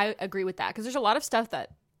 to say I agree with that because there's a lot of stuff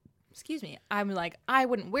that I'm like I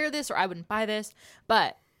wouldn't wear this or I wouldn't buy this,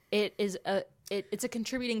 but it is it's a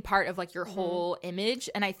contributing part of like your whole image,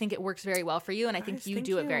 and I think it works very well for you, and I think Nice, you thank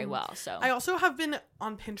do it very you. well. So I also have been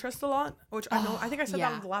on Pinterest a lot, which I know. I think I said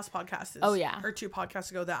that yeah. on the last podcast. Oh, yeah. Or 2 podcasts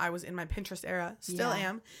ago that I was in my Pinterest era. Still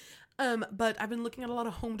Yeah. am. But I've been looking at a lot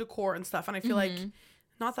of home decor and stuff, and I feel like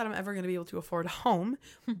not that I'm ever going to be able to afford a home,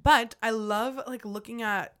 but I love like looking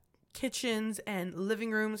at kitchens and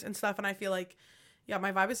living rooms and stuff, and I feel like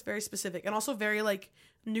my vibe is very specific and also very like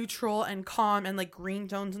neutral and calm and like green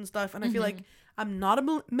tones and stuff, and I feel like I'm not a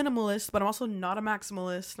minimalist, but I'm also not a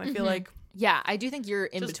maximalist, and I feel like yeah, I do think you're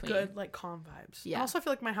in just between. good like calm vibes. Yeah. I also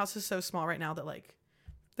feel like my house is so small right now that like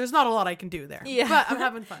there's not a lot I can do there. Yeah. But I'm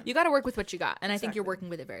having fun. You got to work with what you got, and I think you're Exactly. working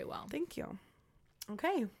with it very well. Thank you.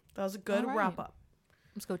 Okay. That was a good All right. wrap up.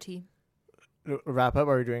 Let's go T. Wrap up.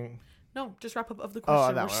 Or are we doing? No, just wrap up of the Oh,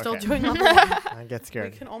 question. that We're one, still okay. doing number 1. I get We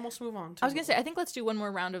scared. can almost move on to I was gonna say I think let's do one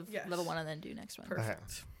more round of Yes. level 1 and then do next one.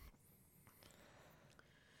 perfect.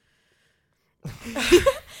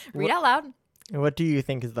 Read out loud. What do you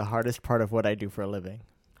think is the hardest part of what I do for a living?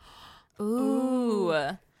 Ooh.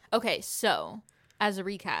 Okay, so as a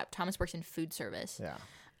recap, Thomas works in food service. Yeah.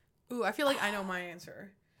 Ooh, I feel like I know my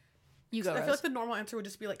answer. You go. I feel Rose. like the normal answer would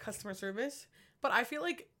just be like customer service, but I feel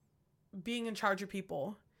like being in charge of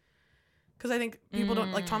people, because I think people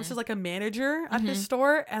don't like Thomas is like a manager at his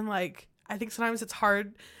store, and like I think sometimes it's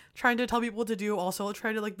hard trying to tell people what to do, also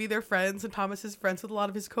trying to like be their friends, and Thomas is friends with a lot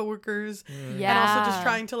of his coworkers, Yeah. and also just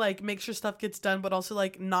trying to like make sure stuff gets done, but also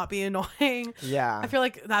like not be annoying. Yeah. I feel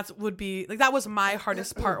like that was my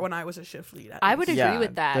hardest part when I was a shift lead. I would agree yeah.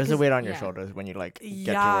 with that. There's a 'cause- weight on your yeah. shoulders when you like get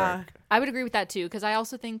Yeah. to work. I would agree with that too, because I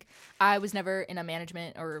also think I was never in a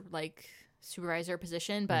management or like supervisor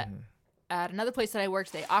position, but at another place that I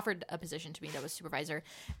worked, they offered a position to me that was supervisor,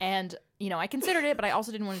 and I considered it, but I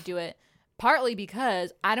also didn't want to do it. Partly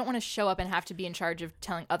because I don't want to show up and have to be in charge of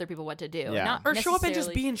telling other people what to do. Yeah. Not or show up and just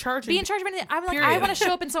necessarily- be in charge. be in charge of anything. I'm like, I Period. want to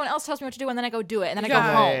show up and someone else tells me what to do, and then I go do it, and then I go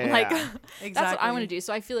Yeah. home. Yeah, yeah, Like yeah. Exactly. that's what I want to do.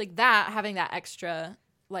 So I feel like that having that extra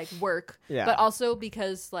like work, Yeah. but also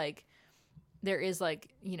because like there is like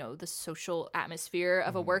the social atmosphere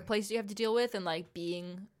of a workplace you have to deal with, and like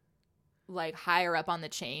being like higher up on the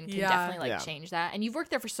chain can Yeah. definitely like Yeah. change that. And you've worked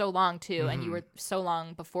there for so long too, and you were so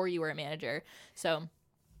long before you were a manager, so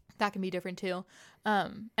that can be different too.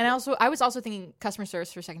 And I was also thinking customer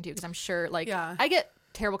service for a second too, because I'm sure like Yeah. I get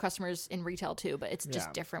terrible customers in retail too, but it's just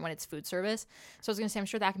Yeah. different when it's food service. So I was gonna say I'm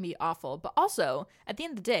sure that can be awful, but also at the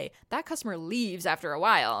end of the day, that customer leaves after a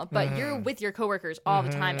while, but you're with your coworkers all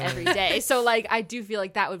the time every day. So like I do feel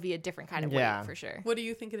like that would be a different kind of Yeah. weight for sure. What do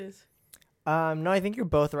you think it is? No, I think you're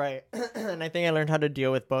both right. And I think I learned how to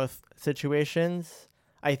deal with both situations.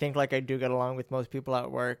 I think like I do get along with most people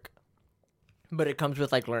at work, but it comes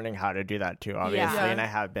with like learning how to do that too, obviously. Yeah. And I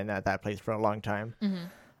have been at that place for a long time. Mhm.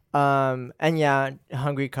 And yeah,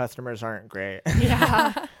 hungry customers aren't great.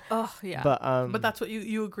 Yeah. Oh yeah. But that's what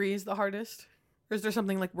you agree is the hardest? Or is there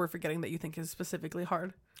something like we're forgetting that you think is specifically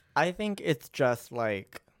hard? I think it's just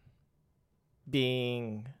like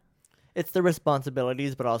it's the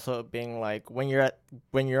responsibilities, but also being like when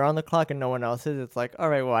you're on the clock and no one else is, it's like, all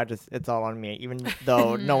right, well, it's all on me, even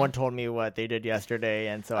though no one told me what they did yesterday,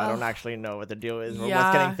 and so I don't actually know what the deal is or what's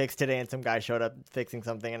Yeah. getting fixed today, and some guy showed up fixing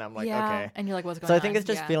something, and I'm like, yeah. okay. And you're like, what's going So on? I think it's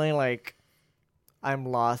just Yeah. feeling like I'm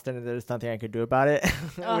lost and there's nothing I could do about it,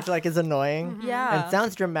 which like is annoying. Yeah. And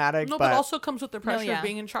sounds dramatic, No, but but also comes with the pressure yeah. of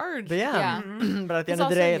being in charge. but yeah. Yeah. But at the It's end of the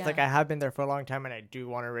also- day, it's yeah. like I have been there for a long time and I do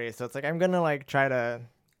want to raise. So it's like I'm gonna like try to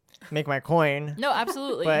make my coin. No,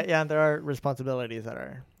 absolutely. But yeah, there are responsibilities that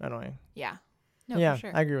are annoying. yeah. No, yeah, for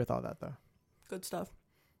sure. I agree with all that though. Good stuff.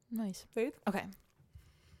 Nice. Faith? Okay.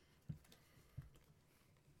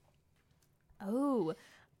 Oh,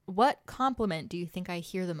 what compliment do you think I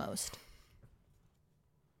hear the most?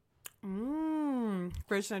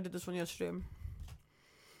 Grace and I did this one yesterday.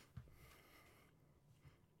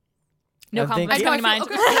 No I'm compliments thinking- coming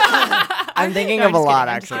to mind. I'm thinking No, of a I'm just lot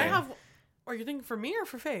kidding, I'm just actually. I have. Are you thinking for me or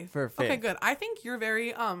for Faith? For Okay, Faith. good. I think you're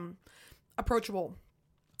very approachable.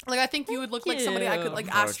 Like I think you would look like somebody I could like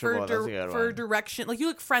ask for Approachable, that's a good for one. direction. Like you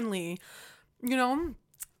look friendly. You know.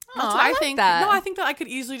 That's Aw, what I I like think. that. No, I think that I could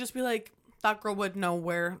easily just be like, that girl would know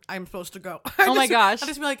where I'm supposed to go. Oh my gosh. I'd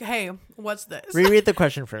just be like, hey, what's this? Reread the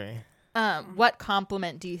question for me. What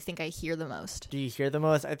compliment do you think I hear the most? Do you hear the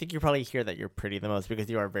most? I think you probably hear that you're pretty the most because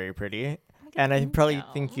you are very pretty. And I probably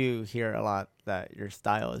think you hear a lot that your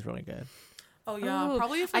style is really good. Oh yeah, Ooh,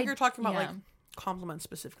 probably if like, I- you're talking about yeah. like compliments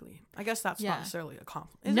specifically. I guess that's Yeah. not necessarily a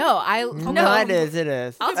compliment. No, No, it is. It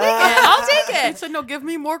is. I'll take it. I'll take I it. said no. Give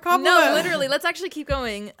me more compliments. No, literally. Let's actually keep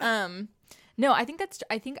going. No, I think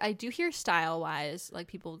I do hear style wise, like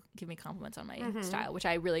people give me compliments on my style, which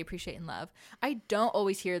I really appreciate and love. I don't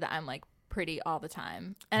always hear that I'm like pretty all the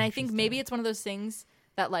time. And I think maybe it's one of those things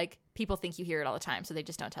that like people think you hear it all the time, so they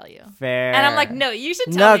just don't tell you. Fair. And I'm like, no, you should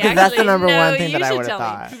tell No, me. because that's the actually. number No, one thing you that I should would have tell me.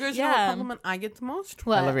 thought. Do you guys know Yeah. what compliment I get the most?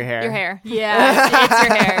 What? love your hair. Your hair. Yeah, it's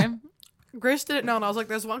your hair. Grace didn't know, and I was like,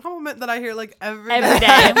 "There's one compliment that I hear like every Every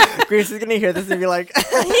day." day. Grace is gonna hear this and be like,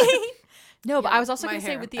 No, but Yeah, I was also my gonna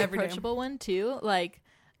say hair, with the every day. approachable one too, like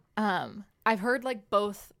I've heard like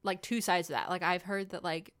both like two sides of that. Like I've heard that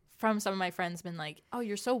like from some of my friends been like, oh,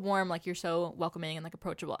 you're so warm, like you're so welcoming and like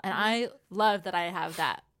approachable. And I love that I have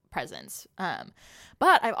that presence.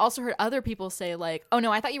 But I've also heard other people say like, oh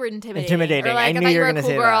no, I thought you were intimidating. Or, I like, knew thought you were were a gonna cool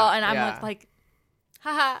say girl. that. And I'm Yeah. like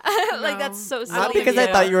haha. Like that's so No. silly. not don't because think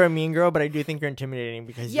I thought you- you were a mean girl, but I do think you're intimidating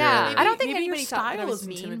because Yeah, you're. I don't think maybe your anybody thought that I style was is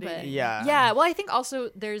mean, but intimidating. Yeah. yeah. Well, I think also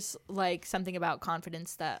there's like something about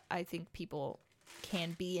confidence that I think people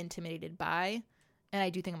can be intimidated by, and I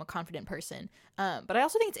do think I'm a confident person. But I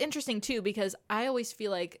also think it's interesting too because I always feel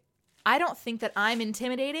like I don't think that I'm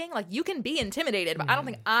intimidating. Like you can be intimidated, but I don't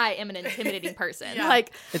think I am an intimidating person. Yeah.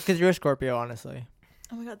 Like, It's because you're a Scorpio, honestly.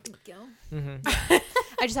 oh my god, thank you. Mm-hmm.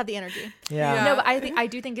 I just have the energy. Yeah. Yeah. No, but I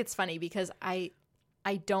do think it's funny because I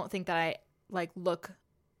don't think that I like look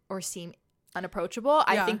or seem unapproachable.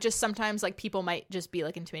 I Yeah. think just sometimes like people might just be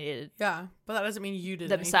like intimidated Yeah, but that doesn't mean you did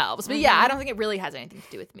themselves. But yeah, I don't think it really has anything to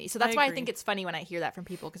do with me. So that's I why I agree. think it's funny when I hear that from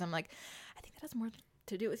people because I'm like, I think that has more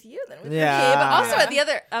to do with you than with Yeah. me. But also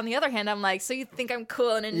Yeah. on the other hand, I'm like, so you think I'm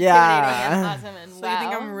cool and intimidating Yeah. and awesome and So wow. you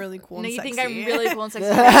think I'm really cool and No, you sexy? think I'm really cool and sexy.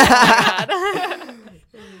 Oh my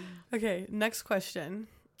God. Okay, next question.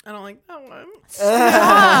 I don't like that one.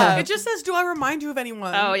 Stop. It just says, "Do I remind you of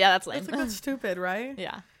anyone?" Oh yeah, that's lame. It's like that's stupid, right?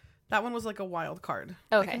 Yeah. That one was like a wild card.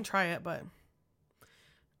 Okay. I can try it, but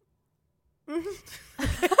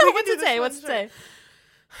What's it say? What's it say?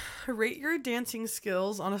 Rate your dancing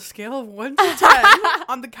skills on a scale of 1 to 10.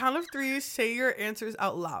 On the count of 3, say your answers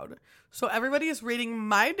out loud. So everybody is rating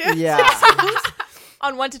my dance. Yeah.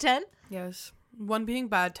 On 1 to 10? Yes. 1 being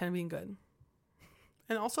bad, 10 being good.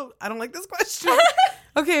 And also, I don't like this question.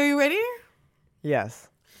 Okay, are you ready? Yes.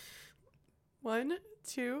 1,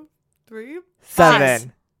 2, 3.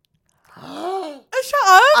 7. Shut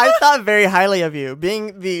up. I thought very highly of you,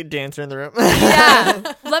 being the dancer in the room.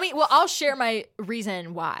 Yeah. I'll share my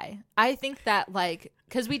reason why. I think that like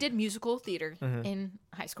because we did musical theater in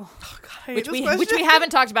high school, Oh, God, I hate which this we question. haven't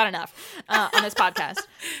talked about enough on this podcast,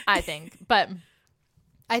 I think. But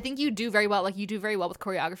I think you do very well. Like you do very well with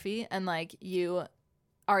choreography, and like you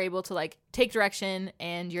are able to like take direction,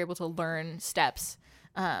 and you're able to learn steps,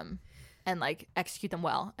 and like execute them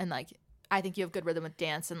well, and like. I think you have good rhythm with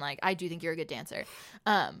dance, and like I do think you're a good dancer.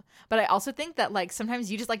 But I also think that like sometimes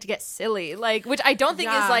you just like to get silly, like which I don't think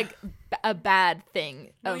Yeah. is like a bad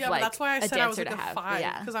thing No, of yeah, but like that's why I a said I was dancer like to a have. 5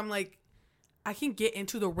 Yeah. because I'm like, I can get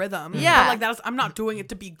into the rhythm. Yeah. But like that's I'm not doing it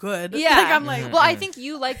to be good. Yeah. Like I'm like, Well, I think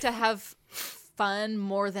you like to have fun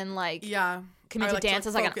more than like yeah. commit I to like to, dance like,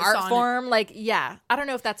 as like an focus art on it. form. Like, yeah, I don't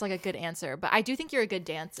know if that's like a good answer, but I do think you're a good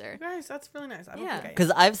dancer. Guys, that's really nice. I don't Yeah. think I am.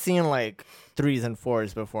 Because I've seen like 3s and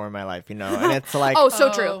 4s before in my life, you know, and it's like, Oh,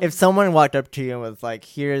 so true. if someone walked up to you and was like,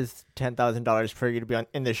 "Here's $10,000 for you to be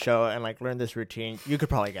in this show and like learn this routine," you could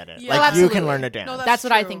probably get it. Yeah. Like Oh, you absolutely. can learn to dance. No, That's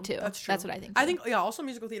what I true. think, too. That's true. That's what I think, I too. think yeah. Also,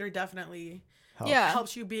 musical theater definitely Yeah.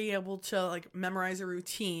 helps you be able to like memorize a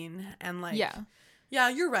routine and like Yeah. Yeah,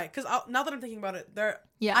 you're right. Because now that I'm thinking about it,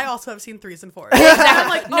 Yeah. I also have seen 3s and 4s. Exactly. I'm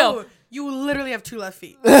like, No. oh, you literally have 2 left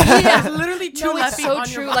feet. Yeah. There's literally 2 No, left it's feet so on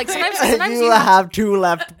true. your Like body. sometimes you you have 2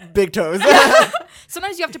 left big toes.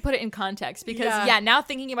 sometimes you have to put it in context because Yeah. now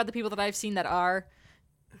thinking about the people that I've seen that are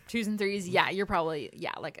 2s and 3s, yeah, you're probably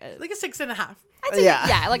like a like a 6.5. I'd say, Yeah.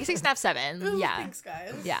 yeah, like a 6.5, 7. Ooh, Yeah. Thanks,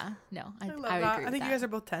 guys. Yeah. No, I I love would that. agree I with think that. you guys are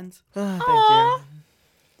both 10s. Thank Aw.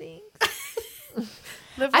 you. Thanks.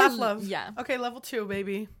 Live, I laugh, l- love. yeah. Okay, level 2,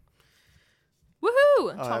 baby. Woohoo!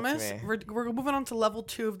 Oh, that's Thomas, me. we're moving on to level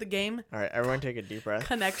 2 of the game. All right, everyone take a deep breath.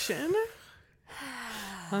 Connection.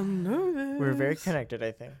 I'm nervous. We're very connected,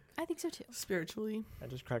 I think. I think so too. Spiritually. I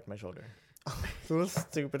just cracked my shoulder. That was a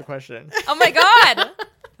stupid question. Oh my god!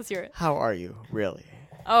 Let's hear it. How are you, really?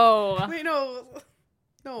 Oh. Wait, no.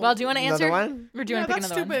 Well, do you want to answer? Another one? Or do you want to pick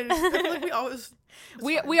that's another stupid. one? I feel like we always.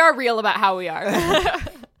 We are real about how we are.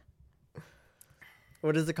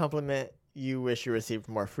 What is the compliment you wish you received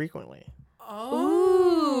more frequently?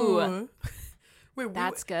 Oh. Wait,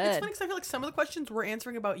 That's It's good. funny because I feel like some of the questions we're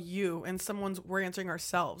answering about you, and we're answering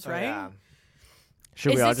ourselves, right? Oh, yeah.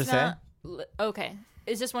 Should Is we all this just not- Okay.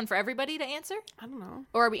 Is this one for everybody to answer? I don't know.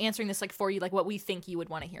 Or are we answering this like for you, like what we think you would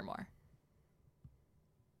want to hear more?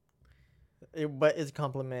 say? What is a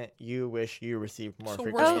compliment you wish you received more So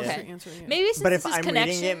we're frequently? supposed Okay. to be answering it. Maybe since But if this is I'm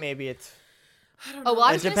connection. reading it, maybe it's... I don't know. Oh, well, I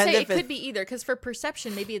It was going to depends say if it could it's- be either, because for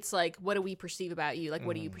perception, maybe it's like, what do we perceive about you? Like,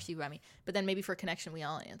 what do you perceive about me? But then maybe for connection, we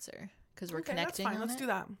all answer, because we're Okay, that's connecting. fine. on Let's it. do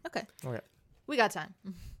that. Okay. Okay. We got time.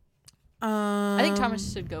 I think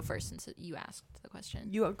Thomas should go first since you asked the question.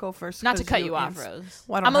 You go first. Not to 'cause cut you off, ans- Rose.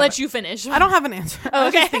 Well, I I'm don't going to have let you finish. I don't have an answer. I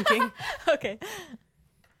was Okay. just thinking. Okay.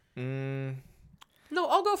 No,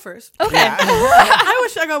 I'll go first. Okay. Yeah. I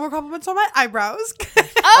wish I got more compliments on my eyebrows.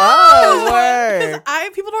 Oh, word.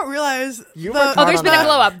 People don't realize You the, worked Oh, hard there's on been a that.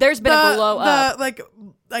 glow up. There's been a glow up. like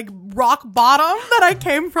rock bottom that I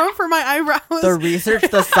came from for my eyebrows. The research,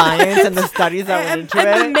 the science, and the studies that went into and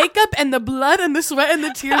it. the makeup and the blood and the sweat and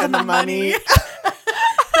the tears and, And the the money, money.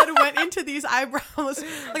 that went into these eyebrows.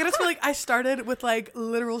 Like I just feel like I started with like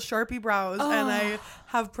literal Sharpie brows and I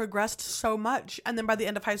have progressed so much. And then by the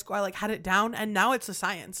end of high school, I like had it down and now it's a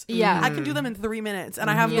science. Yeah. I can do them in 3 minutes. And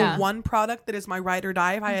I have Yeah. the one product that is my ride or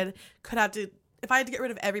die. If I had to get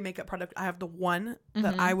rid of every makeup product, I have the one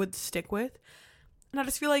that I would stick with. And I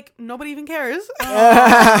just feel like nobody even cares.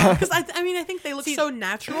 Because I think they look so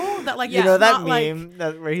natural that like, You it's know that not like- meme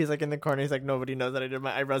that where he's like in the corner, he's like, nobody knows that I did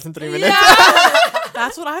my eyebrows in 3 minutes. Yeah.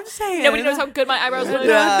 that's what I'm saying. Nobody knows how good my eyebrows look.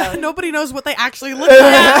 Yeah. Nobody knows what they actually look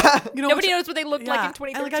like. You know, Nobody knows what they looked like in And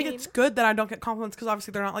 2013. like, it's good that I don't get compliments because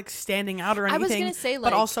obviously they're not like standing out or I anything. was gonna say, but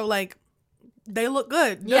like- also like they look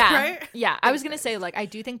good. Yeah, right. yeah. I was gonna say, like, I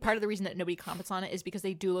do think part of the reason that nobody comments on it is because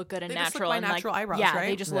they do look good and They just look natural, my and natural like, eyebrows, yeah, right?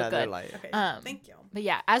 they just Yeah, look they're good. light. Okay. Thank you. But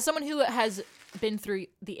yeah, as someone who has been through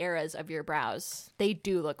the eras of your brows, they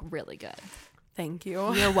do look really good. Thank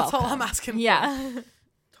you. You're That's all welcome. I'm asking. Yeah. For.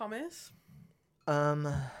 Thomas. I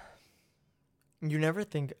never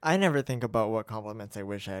think about what compliments I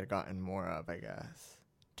wish I had gotten more of, I guess.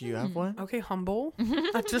 Do you have one? Okay, humble.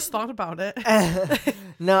 I just thought about it.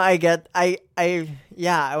 No, I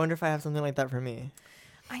wonder if I have something like that for me.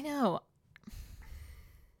 I know.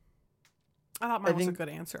 I thought mine was a think- good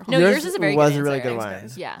answer. No, yours is a very was good a really answer. good Thanks, one.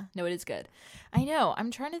 guys. Yeah. No, it is good. I know.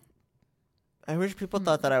 I'm trying to. I wish people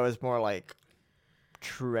thought that I was more like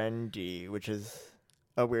trendy, which is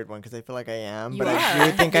a weird one because I feel like I am, You but I are.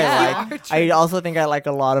 do think Yeah. I also think I like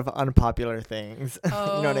a lot of unpopular things. You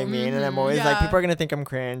know what I mean? And I'm always like, Yeah. people are gonna think I'm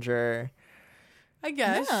cringe or I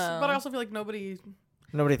guess, No. but I also feel like nobody.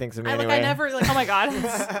 nobody thinks of me I anyway. I never like. Oh my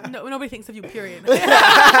god. Nobody thinks of you. Period.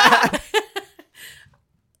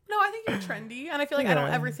 No, I think you're trendy, and I feel like I don't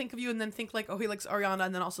Yeah. ever think of you and then think like, oh, he likes Ariana,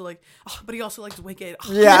 and then also like, oh, but he also likes Wicked.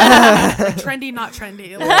 Oh, Yeah. like, trendy, not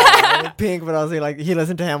trendy. Like, Yeah, Pink, but also like he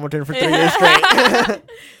listened to Hamilton for 3 years straight.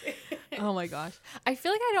 Oh my gosh. I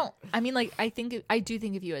feel like I don't. I mean, like, I do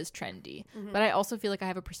think of you as trendy, but I also feel like I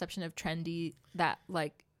have a perception of trendy that,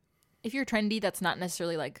 like, if you're trendy, that's not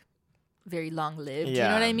necessarily like very long lived. You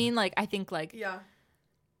know what I Yeah. mean? Like, I think like, yeah.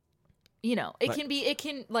 you know, it Like- can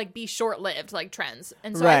be short lived, like trends.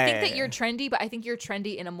 And so I think that Right. you're trendy, but I think you're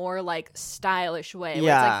trendy in a more like stylish way. Where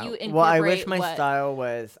Yeah. it's like you Well, I incorporate wish my what- style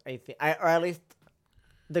was. Or at least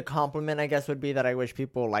the compliment, I guess, would be that I wish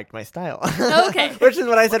people liked my style. Okay. Which is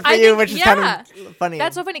what I said for I you, think- which is yeah. kind of funny.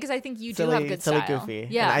 That's so funny because I think you do have good silly, style. goofy.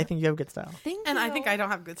 Yeah. And I think you have good style. Thank And I you. think I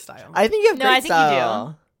don't have good style. I think you have No, great I think you do.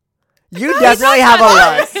 style. You definitely have a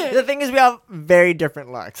look. The thing is, we have very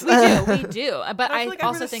different looks. we do. But I feel like I wear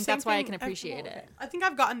also the think same that's why I thing can appreciate it. I think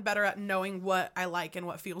I've gotten better at knowing what I like and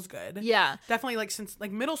what feels good. Yeah. Definitely, like since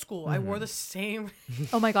like middle school, I wore the same.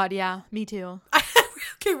 Oh my god, yeah. Me too.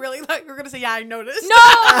 Okay, really? Like we're gonna say, yeah, I noticed.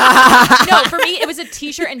 No, for me it was a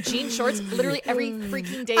t-shirt and jean shorts literally every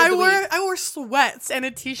freaking day of the week. I wore sweats and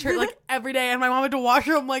a t-shirt like every day, and my mom had to wash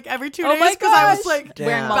them like every 2 Oh days my because I was gosh. like Damn.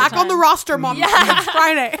 Wearing them all back on the time. roster, mom. Yeah. It's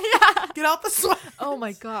Friday. Get out the sweat. Oh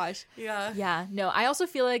my gosh. Yeah. Yeah. No, I also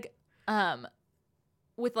feel like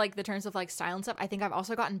with like the terms of like style and stuff, I think I've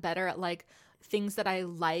also gotten better at like things that I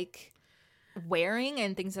like wearing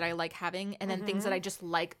and things that I like having and then things that I just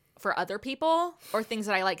like for other people or things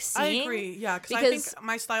that I like I seeing. agree. Yeah, because I think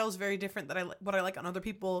my style is very different than what I like on other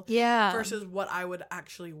people. Yeah. Versus what I would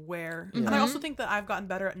actually wear. Mm-hmm. And I also think that I've gotten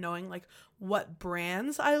better at knowing like what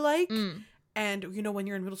brands I like. And you know, when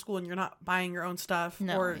you're in middle school and you're not buying your own stuff,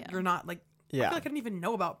 you're not like, I feel like I didn't even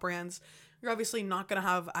know about brands. You're obviously not gonna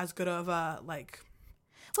have as good of a like.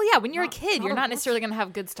 Well, yeah, when you're a kid, you're not necessarily going to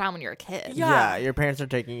have good style when you're a kid. Yeah, your parents are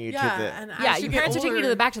taking you to the... And Yeah, your parents are taking you to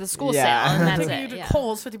the back to the school sale, and that's taking it. you to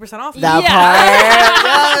Kohl's 50% off.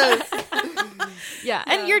 That part, yes! Yeah,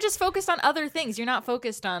 and you're just focused on other things. You're not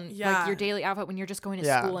focused on like your daily outfit when you're just going to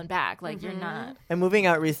school and back. Like you're not. And moving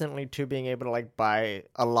out recently to being able to like buy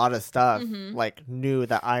a lot of stuff, like knew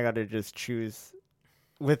that I got to just choose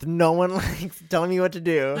with no one like telling me what to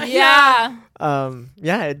do. Yeah.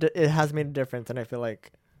 It has made a difference, and I feel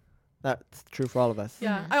like that's true for all of us.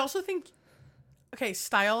 Yeah. I also think,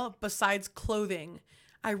 style besides clothing,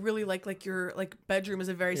 I really like your like bedroom is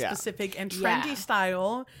a very specific and trendy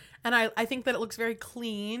style. And I think that it looks very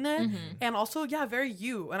clean and also, very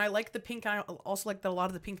you. And I like the pink. And I also like that a lot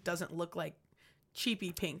of the pink doesn't look like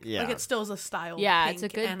cheapy pink. Yeah. Like it still is a style pink. It's a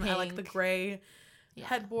good and pink. I like the gray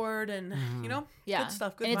headboard and, you know, good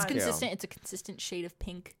stuff. Good and it's vibes. consistent. Yeah. It's a consistent shade of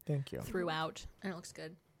pink. Thank you. Throughout. And it looks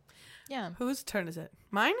good. Yeah. Whose turn is it?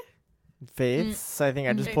 Mine? Faith's. I think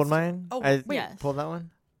I just pulled mine. Oh, I wait. pulled that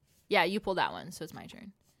one. Yeah, you pulled that one, so it's my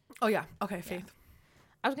turn. Oh, yeah. Okay, Faith. Yeah.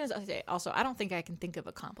 I was going to say, also, I don't think I can think of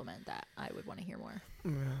a compliment that I would want to hear more.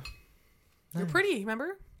 You're pretty,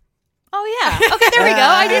 remember? Oh, yeah. Okay, there we go.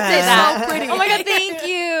 I did say that. So pretty. Oh, my God, thank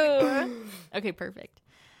you. Okay, perfect.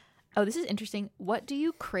 Oh, this is interesting. What do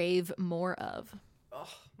you crave more of? Oh,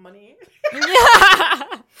 money.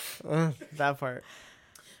 That part.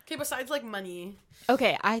 Okay, besides like money.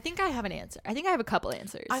 Okay, I think I have an answer. I think I have a couple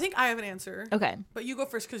answers. I think I have an answer. Okay. But you go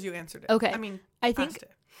first because you answered it. Okay. I mean, I think asked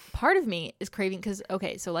it. part of me is craving because,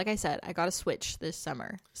 okay, so like I said, I got a Switch this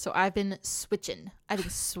summer. So I've been switching. I've been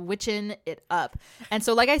switching it up. And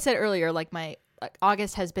so like I said earlier, like my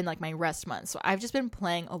August has been like my rest month. So I've just been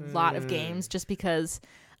playing a lot of games just because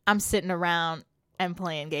I'm sitting around and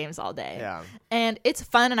playing games all day. Yeah. And it's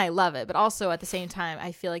fun and I love it. But also at the same time,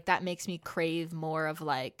 I feel like that makes me crave more of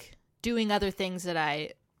like doing other things that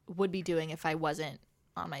I would be doing if I wasn't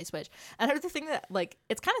on my Switch. Another thing that like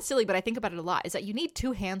it's kind of silly, but I think about it a lot is that you need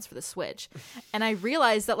two hands for the Switch. And I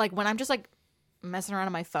realize that like when I'm just like messing around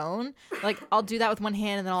on my phone, like I'll do that with one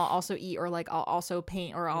hand and then I'll also eat or like I'll also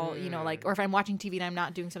paint or I'll you know like or if I'm watching TV and I'm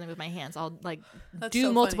not doing something with my hands, I'll like do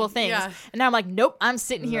so multiple funny. things. Yeah. And now I'm like, nope, I'm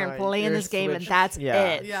sitting here and playing your this game and Switch- that's yeah.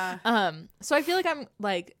 it. Yeah. So I feel like I'm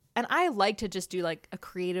like, and I like to just do like a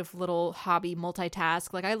creative little hobby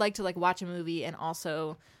multitask. Like I like to like watch a movie and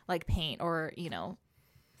also like paint or, you know,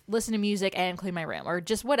 listen to music and clean my room or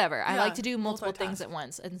just whatever. I like to do multiple things multitask. at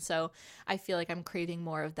once. And so I feel like I'm craving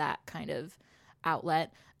more of that kind of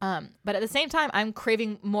outlet. But at the same time, I'm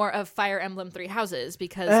craving more of Fire Emblem Three Houses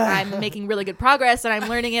because I'm making really good progress and I'm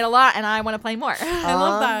learning it a lot and I want to play more. I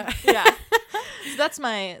love that. Yeah. So that's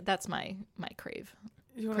my crave.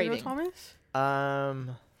 You want to go, Craving. Thomas?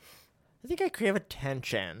 I think I crave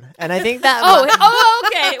attention, and I think that.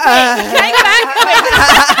 Okay. Wait, can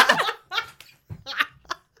I go back?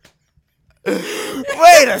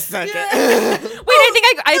 Wait a second. Wait, I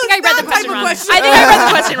think I read the question type of wrong. question. I think I read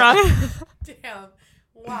the question wrong. Damn.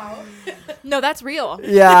 Wow. No, that's real.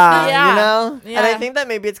 Yeah, Yeah. you know, Yeah. and I think that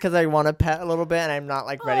maybe it's because I want to pet a little bit, and I'm not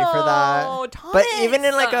like ready for that. Oh, But even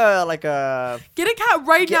in Thomas. like a Get a cat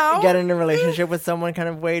right now. get in a relationship with someone kind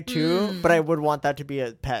of way too, but I would want that to be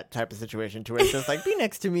a pet type of situation to where it's just like be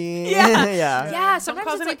next to me. Yeah. yeah, Yeah, sometimes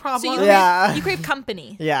cause it's any like problems. So Yeah. you crave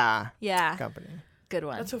company. yeah. Yeah, Company. good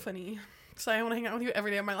one. That's so funny. So I want to hang out with you every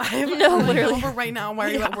day of my life. No, I'm like, literally. Over right now. Why are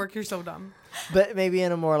you at work? You're so dumb. But maybe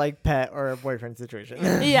in a more like pet or boyfriend situation.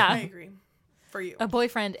 I Yeah, agree. For you. a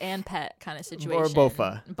boyfriend and pet kind of situation. Or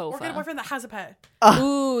bofa. Or get a boyfriend that has a pet.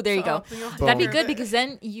 Ooh, there you go. So you don't have to That'd be take care good of it. because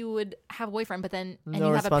then you would have a boyfriend, but then and No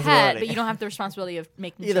you have a pet, responsibility. but you don't have the responsibility of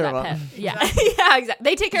making Either sure that of pet. them. Yeah, yeah, exactly.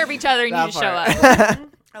 They take care of each other, and you That just show part. up.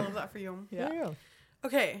 I love that for you. There you go.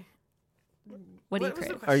 Okay. What do you What was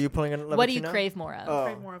the crave? Are you pulling a What do you crave more of? Oh.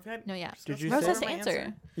 Crave more of it. No, yeah. Did you Rose say- has to My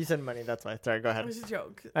answer. You said money. That's why. Sorry. Go It ahead. was a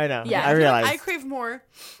joke. I know. Yeah. I realized. I crave more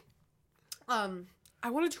I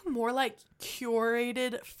want to do more like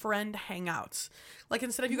curated friend hangouts. Like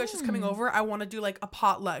instead of you guys just coming over, I want to do like a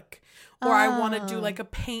potluck, or I want to do like a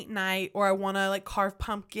paint night, or I want to like carve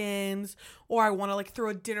pumpkins, or I want to like throw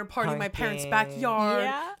a dinner party in my parents' backyard.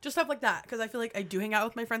 Yeah. Just stuff like that. Because I feel like I do hang out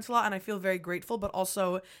with my friends a lot, and I feel very grateful. But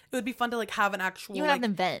also, it would be fun to like have an actual You would have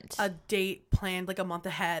an event. a date planned like a month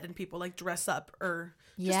ahead, and people like dress up or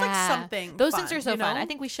just like something. Those fun, things are so you know? fun. I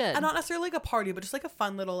think we should. And not necessarily like a party, but just like a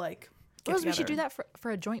fun little like. Rose, we should do get-together. that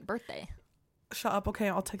for a joint birthday. Shut up. Okay,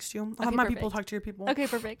 I'll text you. I'll Okay, have my perfect. people talk to your people. Okay,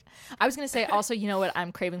 perfect. I was going to say also, you know what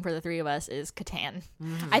I'm craving for the three of us is Catan.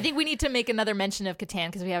 I think we need to make another mention of Catan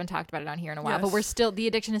because we haven't talked about it on here in a while, but Yes. we're still, the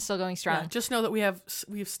addiction is still going strong. Yeah, just know that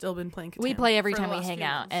we've still been playing Catan. We play every for the time we last hang few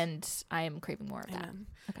out, months. and I am craving more of that. Amen.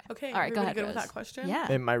 Okay. Okay. All right, go everybody ahead, good with Rose. that question?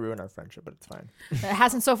 Yeah. It might ruin our friendship, but it's fine. It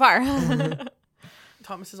hasn't so far.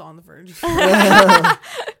 Thomas is on the verge.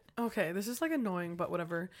 Okay, this is like annoying, but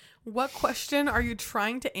whatever. What question are you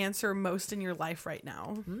trying to answer most in your life right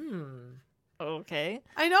now? Okay.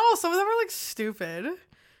 I know some of them are like stupid,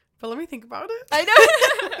 but let me think about it. I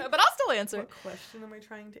know, but I'll still answer. What question am I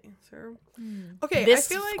trying to answer? Okay,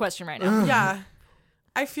 This I feel like question right now. yeah.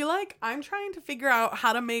 I feel like I'm trying to figure out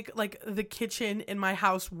how to make like the kitchen in my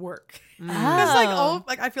house work. Because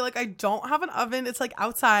I feel like I don't have an oven. It's like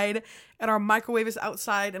outside, and our microwave is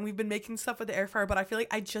outside, and we've been making stuff with the air fryer. But I feel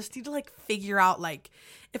like I just need to like figure out like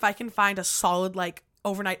if I can find a solid like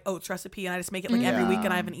overnight oats recipe, and I just make it like every week,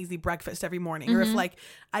 and I have an easy breakfast every morning. Or if like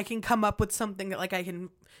I can come up with something that like I can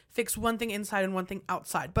fix one thing inside and one thing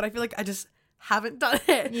outside. But I feel like I just haven't done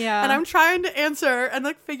it. Yeah. And I'm trying to answer and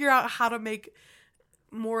like figure out how to make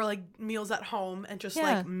more like meals at home and just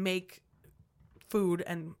like make food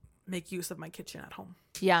and make use of my kitchen at home.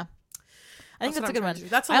 Yeah. I think that's what a I'm good trying one. to do.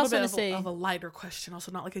 That's a I little also bit gonna of, say, a lighter question,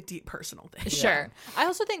 also not like a deep personal thing. sure. I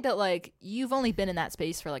also think that like you've only been in that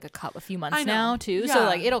space for like a few months I know. now too, Yeah. so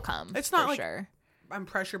like it'll come. It's not for like sure. I'm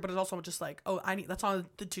pressured, but it's also just like, oh, I need that's on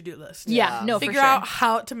the to-do list. Yeah, no, Figure for sure. out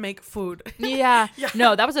how to make food. Yeah. Yeah.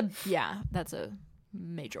 No, that's a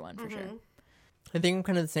major one for sure. I think I'm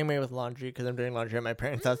kind of the same way with laundry because I'm doing laundry at my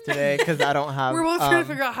parents' house today because I don't have. We're both trying to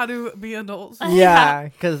figure out how to be adults. Yeah,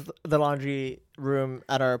 because the laundry room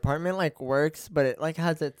at our apartment like works, but it like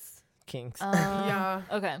has its kinks. Yeah.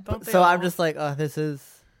 Okay. Don't they So I'm all? just like, oh, this is.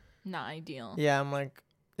 Not ideal. Yeah, I'm like,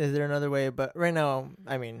 is there another way? But right now,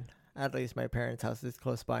 I mean, at least my parents' house is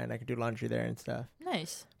close by, and I could do laundry there and stuff.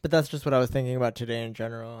 Nice. But that's just what I was thinking about today in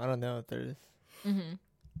general. I don't know if there's. Mm-hmm.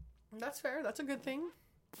 That's fair. That's a good thing.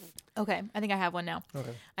 Okay, I think I have one now.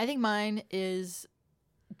 Okay. I think mine is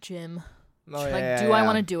gym. Oh, Like, do I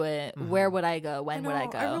want to do it? Where would I go? When would I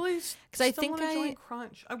go? I really Because I still think wanna I- join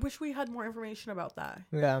Crunch. I wish we had more information about that.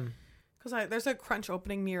 Yeah. Because there's a Crunch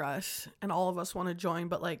opening near us, and all of us want to join,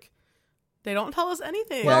 but like, they don't tell us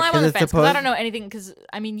anything. Yeah, Well, I'm 'cause on the it's fence because I supposed- don't know anything. Because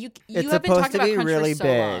I mean, you It's have been supposed talking to about be Crunch really for so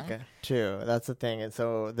big long. too. That's the thing. And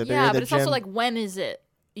so the bigger Yeah, the but it's gym, also like, when is it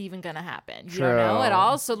even gonna happen? You don't know True. at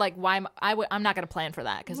all. So like, why I'm not gonna plan for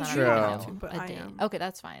that because I True. don't You even don't have to, know but a I date. am. Okay,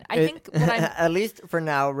 that's fine. I It- think what I'm at least for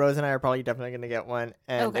now, Rose and I are probably definitely going to get one,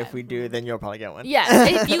 and Okay. if we do, then you'll probably get one. yeah.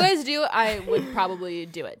 If you guys do, I would probably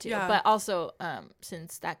do it too. Yeah. But also,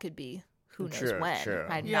 since that could be who knows True, when, true.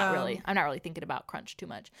 I'm Yeah. not really thinking about Crunch too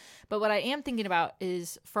much. But what I am thinking about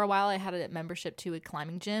is, for a while I had a membership to a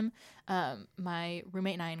climbing gym. My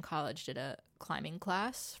roommate and I in college did a climbing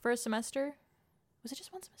class for a semester. Was it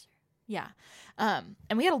just one semester? Yeah. And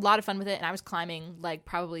we had a lot of fun with it, and I was climbing like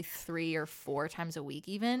probably 3 or 4 times a week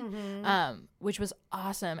even, which was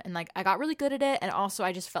awesome. And like, I got really good at it, and also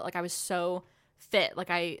I just felt like I was so fit. Like,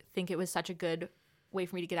 I think it was such a good way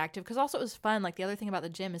for me to get active, because also it was fun. Like, the other thing about the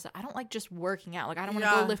gym is that I don't like just working out. Like, I don't want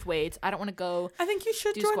to Yeah. go lift weights. I don't want to go. I think you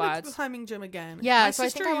should Do join squats. the climbing gym again. Yeah, My so I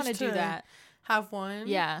think sister I want to used do that. Have one.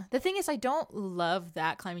 Yeah. The thing is, I don't love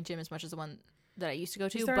that climbing gym as much as the one that I used to go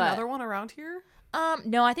to. Is there but another one around here?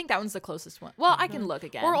 no, I think that one's the closest one. Well, I can look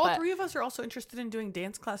again. Or all but 3 of us are also interested in doing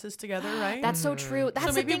dance classes together, right? That's so true. That's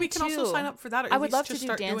so the maybe thing we can too. also sign up for that. Or I at would least love to just do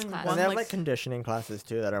start dance doing classes. And one they have like like conditioning classes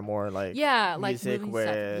too that are more like Yeah, like music moving with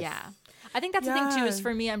stuff. Yeah. I think that's the thing too, is Yeah.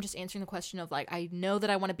 for me, I'm just answering the question of like, I know that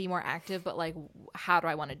I want to be more active, but like, how do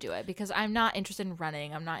I want to do it? Because I'm not interested in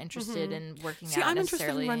running. I'm not interested in working See, out I'm interested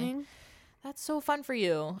necessarily. in running. That's so fun for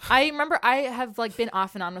you. I remember I have like been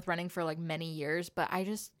off and on with running for like many years, but I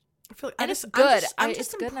just, I feel like And I'm it's just, good. I'm It's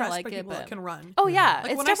just good and I impressed like by it, people that but- can run. oh yeah,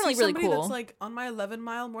 Like it's when definitely I see really somebody cool. that's like on my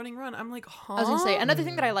 11-mile morning run, I'm like, huh? I was gonna say another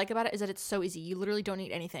thing that I like about it is that it's so easy. You literally don't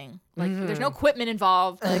need anything. Like there's no equipment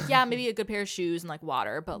involved. Like yeah, maybe a good pair of shoes and like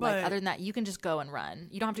water, but like But- other than that, you can just go and run.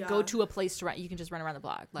 You don't have to go Yeah. to a place to run. You can just run around the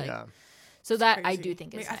block. Like yeah. So that I Crazy. do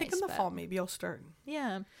think is I think in nice, the but- fall maybe I'll start.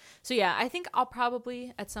 Yeah. So yeah, I think I'll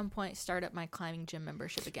probably at some point start up my climbing gym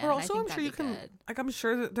membership again. Or and I also, think I'm sure that'd you be can. good. Like, I'm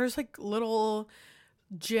sure that there's like little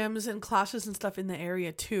gyms and classes and stuff in the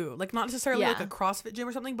area too. Like, not necessarily like Yeah. a CrossFit gym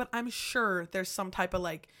or something, but I'm sure there's some type of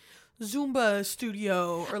like Zumba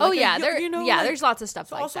studio or like Oh a yeah, yo- there. you know, yeah, like, there's lots of stuff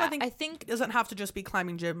so like also that. I think it doesn't have to just be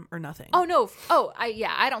climbing gym or nothing. Oh no.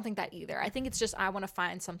 I don't think that either. I think it's just I want to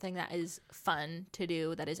find something that is fun to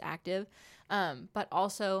do, that is active. But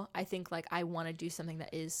also I think like I want to do something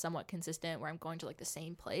that is somewhat consistent where I'm going to like the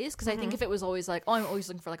same place. Cause I think if it was always like, oh, I'm always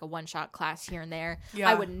looking for like a one-shot class here and there, Yeah.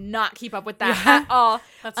 I would not keep up with that at all.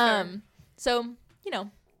 That's fair. So, we'll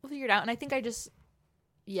figure it out. And I think I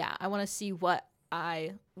want to see what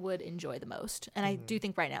I would enjoy the most. And I do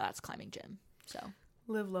think right now that's climbing gym. So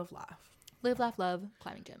Live, love, laugh. live, laugh, love,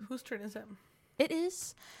 climbing gym. Whose turn is it? It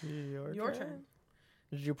is. Your turn.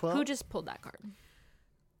 Did you pull? Who just pulled that card?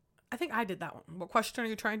 I think I did that one. What question are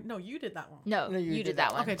you trying? No, you did that one. No, No, you did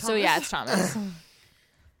that one. Okay, so yeah, Thomas. it's Thomas.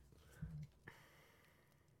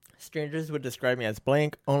 Strangers would describe me as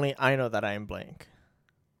blank. Only I know that I am blank.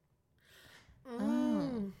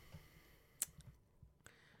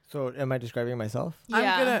 So am I describing myself?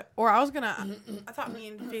 Yeah. I thought me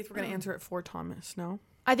and Faith were gonna answer it for Thomas. No.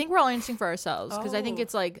 I think we're all answering for ourselves because I think Oh.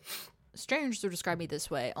 it's like strangers would describe me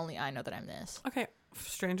this way. Only I know that I'm this. Okay.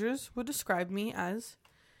 Strangers would describe me as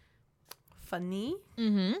funny,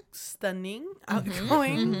 Mm-hmm. stunning,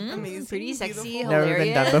 outgoing, amazing, Pretty sexy, beautiful. Never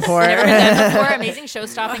been done hilarious. before. Never been done before. Amazing, show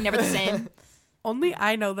stopping, never the same. Only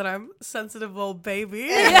I know that I'm sensitive little baby.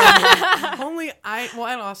 Only I. Well,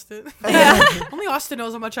 and Austin. Only Austin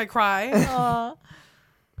knows how much I cry. Aw.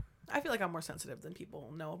 I feel like I'm more sensitive than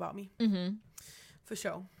people know about me. Mm-hmm. For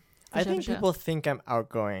sure. I sure, think for sure. people think I'm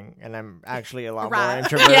outgoing, and I'm actually a lot more Rat.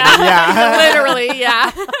 introverted. Yeah, literally,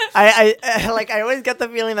 yeah. I always get the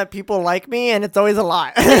feeling that people like me, and it's always a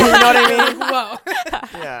lot. You know what I mean? Whoa.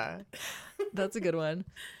 Yeah. That's a good one.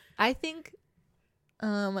 I think,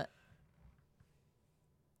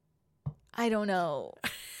 I don't know.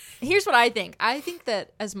 Here's what I think. I think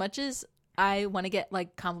that as much as I want to get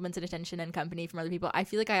like compliments and attention and company from other people, I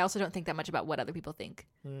feel like I also don't think that much about what other people think.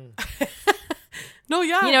 No,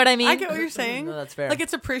 yeah. You know what I mean? I get what you're saying. No, that's fair. Like,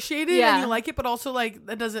 it's appreciated Yeah. and you like it, but also like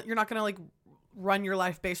that doesn't. You're not gonna like run your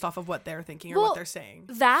life based off of what they're thinking or Well, what they're saying.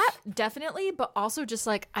 That definitely, but also just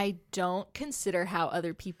like I don't consider how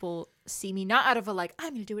other people see me, not out of a like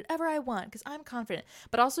I'm gonna do whatever I want because I'm confident,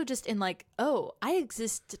 but also just in like, oh, I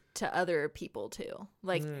exist to other people too.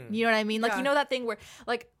 Like, you know what I mean? Like, Yeah. you know that thing where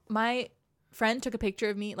like my friend took a picture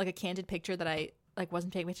of me, like a candid picture that I like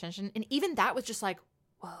wasn't paying attention, and even that was just like,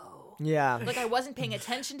 whoa. Yeah. Like I wasn't paying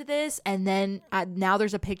attention to this, and then now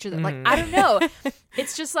there's a picture that like I don't know.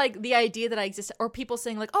 It's just like the idea that I exist, or people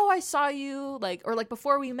saying like, "Oh, I saw you," like, or like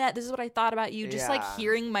before we met, this is what I thought about you. Just like Yeah.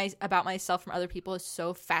 hearing about myself from other people is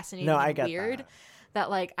so fascinating No, and I get weird that. that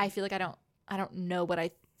like I feel like I don't know what I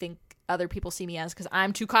think other people see me as because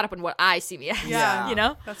I'm too caught up in what I see me as. Yeah. You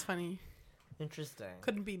know? That's funny. Interesting.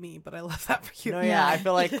 Couldn't be me, but I love that for you. No, yeah, I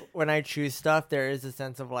feel like when I choose stuff, there is a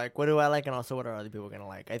sense of like, what do I like, and also what are other people gonna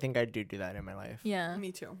like. I think I do that in my life. Yeah.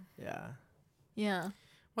 Me too. Yeah. Yeah.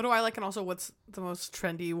 What do I like, and also what's the most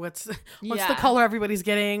trendy? What's Yeah. the color everybody's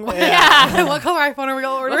getting? Yeah. What color iPhone are we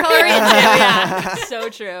gonna order? What color are you into? Yeah. So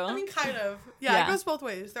true. I mean, kind of. Yeah, Yeah. it goes both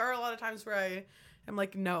ways. There are a lot of times where I'm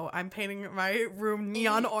like, no, I'm painting my room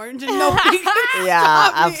neon orange and nobody can Yeah,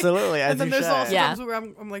 stop me. absolutely. As And then you there's should. also Yeah. times where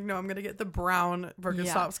I'm like, no, I'm gonna get the brown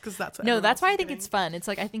Birkenstocks because that's what. No, everyone that's else why is I think getting. it's fun. It's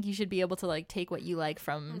like I think you should be able to like take what you like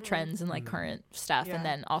from trends and like current stuff, Yeah. and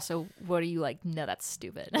then also what do you like? No, that's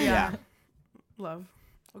stupid. Yeah. Love.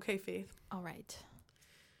 Okay, Faith. All right.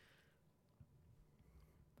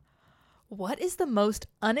 What is the most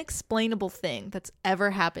unexplainable thing that's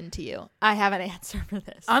ever happened to you? I have an answer for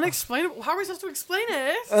this. Unexplainable. How are we supposed to explain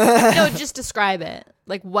it? No, just describe it.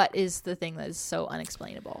 Like, what is the thing that is so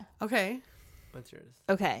unexplainable? Okay. What's yours?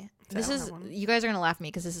 Okay. I This don't is, have one. you guys are going to laugh at me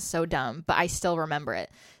because this is so dumb, but I still remember it.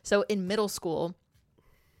 So in middle school,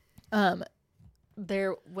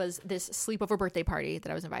 there was this sleepover birthday party that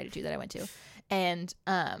I was invited to that I went to. And,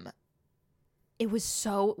 it was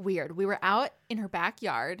so weird. We were out in her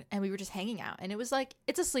backyard and we were just hanging out, and it was like,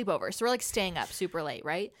 it's a sleepover. So we're like staying up super late.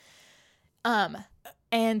 Right.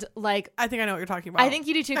 And like, I think I know what you're talking about. I think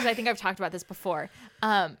you do too, because I think I've talked about this before.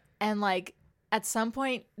 And like at some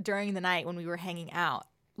point during the night when we were hanging out,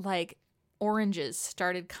 like oranges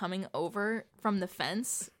started coming over from the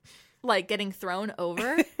fence, like getting thrown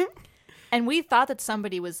over. And we thought that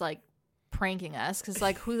somebody was like pranking us because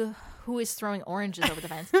like who is throwing oranges over the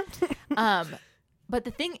fence? But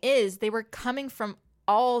the thing is, they were coming from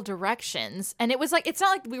all directions. And it was like, it's not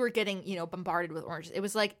like we were getting, bombarded with oranges. It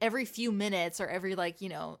was like every few minutes or every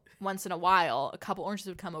once in a while, a couple oranges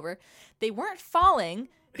would come over. They weren't falling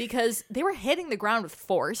because they were hitting the ground with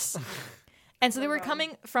force. And so they were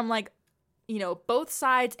coming from like, both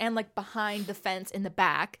sides and like behind the fence in the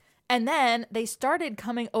back. And then they started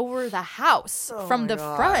coming over the house from the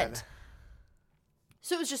front.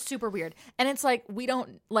 So it was just super weird. And it's like, we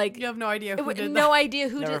don't like... You have no idea who did no that. idea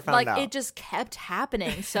who Never did... found Like, out. it just kept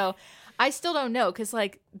happening. So I still don't know. Because,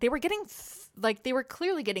 like, they were getting... they were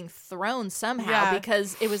clearly getting thrown somehow. Yeah.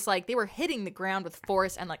 Because it was like they were hitting the ground with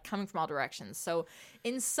force and, like, coming from all directions. So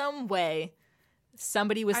in some way...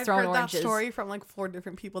 Somebody was I've throwing heard oranges. that story from like 4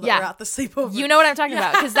 different people that Yeah. were at the sleepover. You know what I'm talking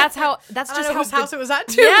about? Because that's I just don't know how whose house it was at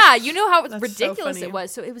too. Yeah, you know how That's so ridiculous funny. it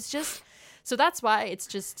was. So it was just so that's why it's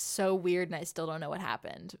just so weird, and I still don't know what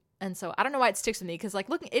happened. And so I don't know why it sticks with me because like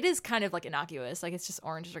look, it is kind of like innocuous, like it's just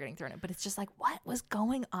oranges are getting thrown in, but it's just like what was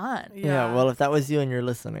going on? Yeah. Well, if that was you and you're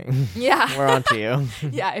listening, Yeah, we're on to you.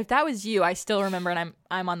 yeah. If that was you, I still remember, and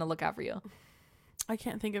I'm on the lookout for you. I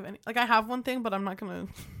can't think of any. Like I have one thing, but I'm not gonna.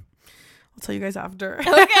 I'll tell you guys after.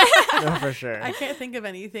 No, for sure. I can't think of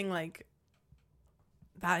anything like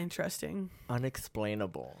that interesting.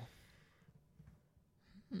 Unexplainable.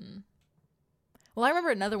 Well, I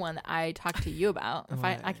remember another one that I talked to you about. If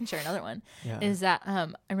I Okay. can share another one. Yeah. Is that I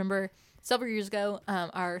remember several years ago,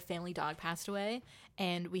 our family dog passed away,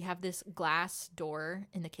 and we have this glass door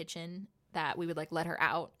in the kitchen that we would like let her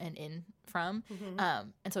out and in from.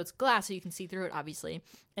 And so it's glass, so you can see through it, obviously.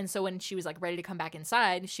 And so when she was like ready to come back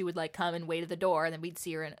inside, she would like come and wait at the door, and then we'd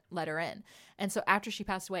see her and let her in. And so after she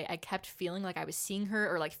passed away, I kept feeling like I was seeing her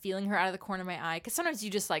or like feeling her out of the corner of my eye. Because sometimes you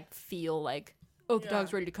just like feel like, oh, the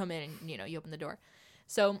dog's ready to come in, and you open the door.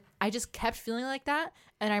 So I just kept feeling like that.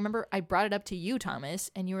 And I remember I brought it up to you, Thomas,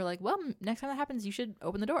 and you were like, well, next time that happens, you should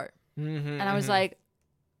open the door. And I was like,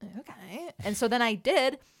 okay. And so then I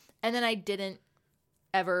did. And then I didn't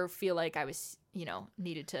ever feel like I was,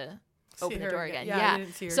 needed to open the door again. Yeah. You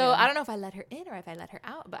didn't see her So again. I don't know if I let her in or if I let her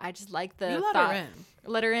out, but I just like the You let thought. her in.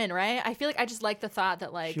 Let her in, right? I feel like I just like the thought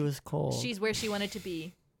that like She was cold. she's where she wanted to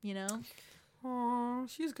be, Oh,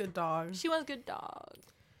 she's a good dog. She was a good dog.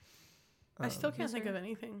 I still can't think of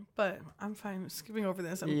anything, but I'm fine skipping over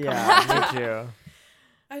this. Yeah, me too.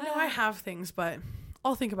 I know I have things, but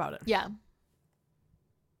I'll think about it. Yeah.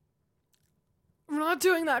 I'm not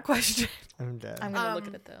doing that question. I'm dead. I'm going to look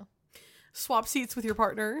at it though. Swap seats with your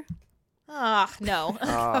partner. Ah, no.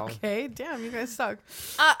 Oh. Okay, damn, you guys suck.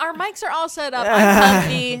 Our mics are all set up. I'm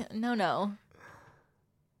comfy. No.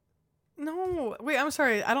 No, wait, I'm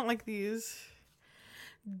sorry. I don't like these.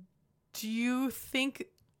 Do you think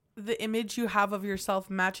the image you have of yourself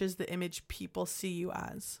matches the image people see you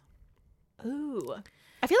as? Ooh.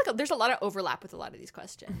 I feel like there's a lot of overlap with a lot of these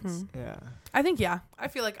questions. Yeah. I think yeah. I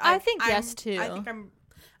feel like I think yes, too. I think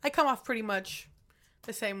I come off pretty much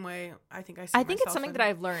the same way. I think I think it's something that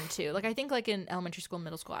I've learned too. Like I think like in elementary school,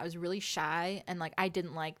 middle school, I was really shy and like I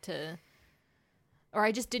didn't like to, or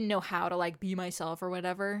I just didn't know how to like be myself or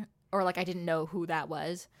whatever, or like I didn't know who that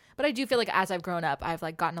was. But I do feel like as I've grown up, I've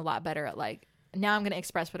like gotten a lot better at like now I'm gonna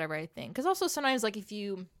express whatever I think. Because also sometimes like if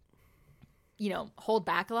you hold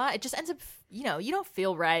back a lot, it just ends up you don't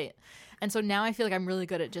feel right. And so now I feel like I'm really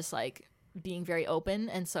good at just like being very open.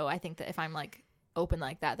 And so I think that if I'm like open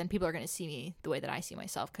like that, then people are going to see me the way that I see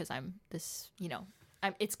myself because I'm this,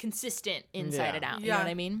 it's consistent inside and out. You know what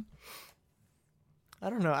I mean? I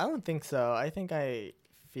don't know. I don't think so. I think I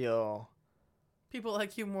feel. people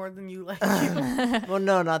like you more than you like you. Well,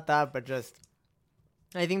 no, not that, but just.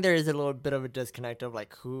 I think there is a little bit of a disconnect of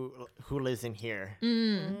like who lives in here.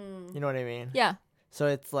 You know what I mean? Yeah. So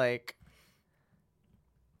it's like.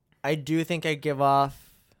 I do think I give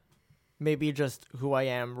off maybe just who I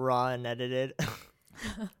am, raw and edited.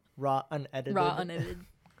 Raw, unedited.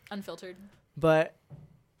 Unfiltered. But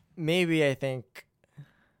maybe I think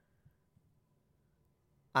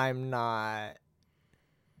I'm not.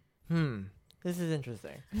 This is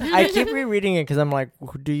interesting. I keep rereading it because I'm like,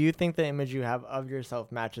 do you think the image you have of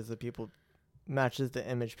yourself matches the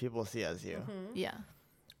image people see as you? Yeah.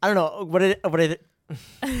 I don't know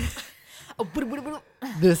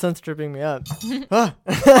This one's tripping me up. Oh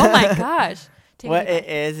my gosh. What it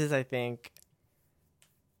is I think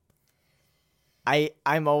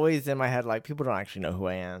I'm always in my head like people don't actually know who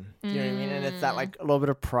I am. Do you know what I mean? And it's that like a little bit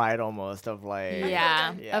of pride almost of like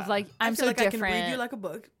Yeah. Of like I'm I feel so like different. I can read you like a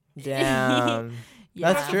book. damn.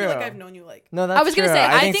 Yeah. That's I true. feel like I've known you like. No, that's I was gonna true. say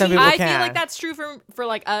I think some people I can. feel like that's true for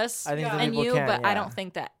like us I think some and people you, can, but I yeah. don't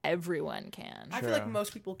think that everyone can. I feel like True.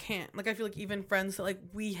 most people can't. Like I feel like even friends that like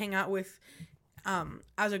we hang out with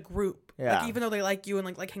as a group. Yeah. Like even though they like you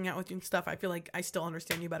and like hang out with you and stuff, I feel like I still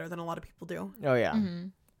understand you better than a lot of people do. Oh yeah, Mm-hmm.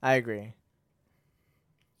 I agree.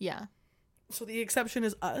 Yeah. So the exception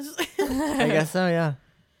is us. I guess so. Yeah.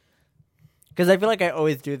 Because I feel like I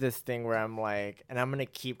always do this thing where I'm like, and I'm gonna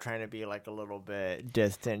keep trying to be like a little bit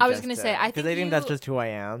distant. I was gonna say, I because think I think that's you- just who I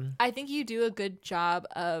am. I think you do a good job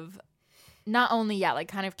of not only, like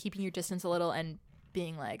kind of keeping your distance a little and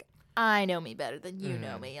being like, I know me better than you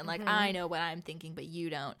know me. And like, I know what I'm thinking, but you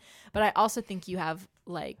don't. But I also think you have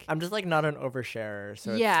like, I'm just like not an oversharer.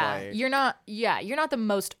 So yeah, it's like, you're not the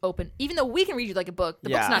most open, even though we can read you like a book. The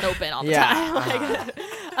book's Yeah. not open all the Yeah. time.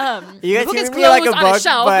 Like, you the guys book is hear me like a closed on a book,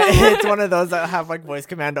 shelf. but it's one of those that have like voice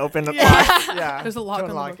command open. Yeah. Yeah. There's a lock To on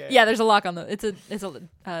the unlock book. it. Yeah, there's a lock on the. It's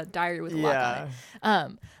a diary with a lock on Yeah.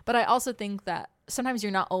 it. But I also think that sometimes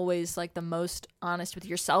you're not always like the most honest with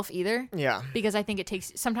yourself either. Yeah. Because I think it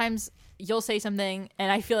takes sometimes you'll say something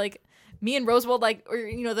and I feel like me and Rose will like, or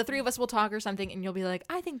the three of us will talk or something and you'll be like,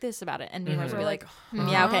 I think this about it, and me and Rose will be like,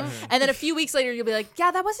 yeah, okay. And then a few weeks later you'll be like,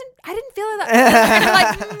 yeah, I didn't feel that. And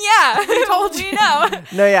you're like, yeah, we told you know.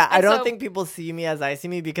 No, yeah. I And don't so- think people see me as I see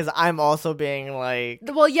me because I'm also being like,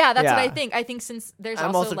 Well, yeah, that's what I Yeah. think. I think since there's I'm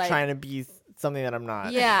also also like, trying to be something that I'm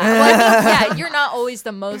not. yeah, well, I think, you're not always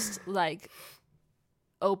the most like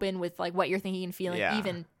open with like what you're thinking and feeling, Yeah.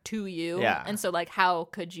 even to you. Yeah. And so like, how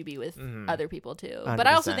could you be with Mhm. other people too? But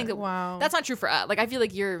I also 100%. think that Wow. that's not true for us. Like, I feel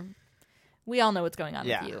like we all know what's going on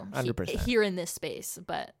Yeah, with you 100%. here in this space,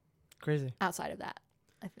 but Crazy. outside of that,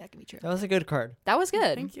 I think that can be true. That was a good card. That was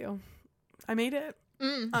good. Thank you. I made it.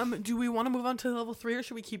 Do we want to move on to level 3 or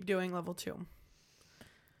should we keep doing level 2?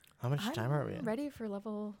 How much time are we in? Ready for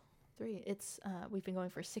level 3. It's we've been going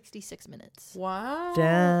for 66 minutes. Wow.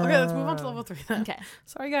 Damn. Okay, let's move on to level 3 then. Okay.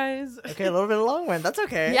 Sorry, guys. Okay, a little bit long one. That's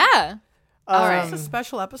okay. Yeah. All right. It's a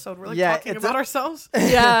special episode. We're like yeah, talking it's about a- ourselves.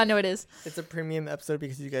 Yeah, no, it is. It's a premium episode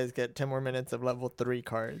because you guys get 10 more minutes of level 3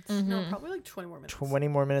 cards. Mm-hmm. No, probably like 20 more minutes. 20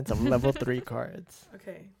 more minutes of level 3 cards.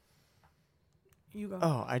 Okay. You go.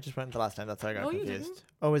 Oh, I just went the last time. That's how I got No, you confused. didn't.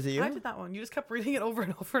 Oh, was it you? I did that one. You just kept reading it over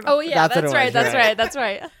and over and Oh over. yeah, That's what it that's right. was, That's right. right. That's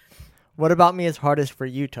right. What about me is hardest for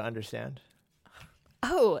you to understand?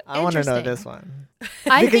 Oh, I want to know interesting. this one.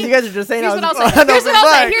 I Because think, you guys are just saying here's I what was I'll say. an Here's what open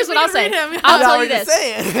I'll say. book. Here's what I'll say. Read him. I'll Yeah, tell we're you just this.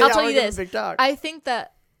 saying. I'll Yeah, tell we're you giving this. big talk. I think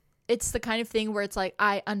that it's the kind of thing where it's like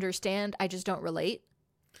I understand, I just don't relate,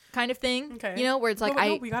 kind of thing. Okay. You know, where it's like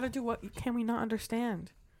No, we got to do what can we not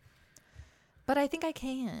understand? but I think I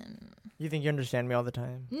can. You think you understand me all the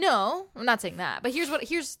time? No, I'm not saying that. But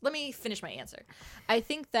let me finish my answer. I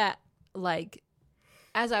think that, like,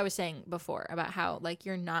 as I was saying before about how, like,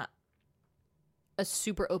 you're not a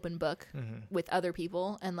super open book with other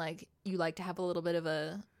people and, like, you like to have a little bit of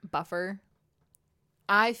a buffer.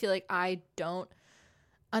 I feel like I don't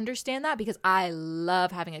understand that because I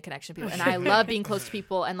love having a connection to people and I love being close to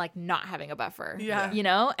people and, like, not having a buffer. Yeah. You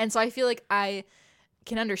know? And so I feel like I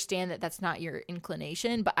can understand that that's not your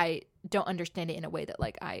inclination, but I don't understand it in a way that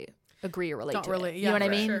like I agree or relate Don't to relate, it. You yeah, know what I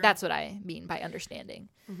for mean? sure. That's what I mean by understanding,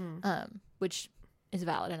 Mm-hmm. which is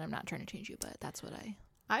valid, and I'm not trying to change you, but that's what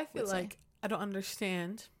I feel would say. like I don't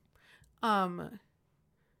understand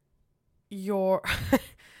your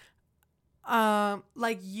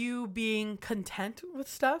like you being content with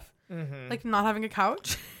stuff, like not having a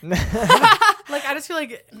couch. Like I just feel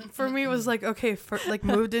like for me it was like, okay, for like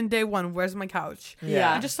moved in day 1, where's my couch?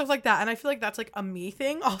 Yeah. And just stuff like that. And I feel like that's like a me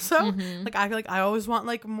thing also. Like I feel like I always want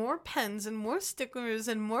like more pens and more stickers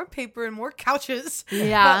and more paper and more couches.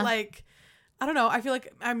 Yeah. But like I don't know. I feel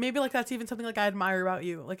like maybe like that's even something like I admire about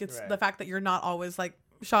you. Like it's Right. the fact that you're not always like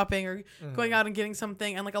shopping or going out and getting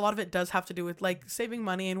something, and like a lot of it does have to do with like saving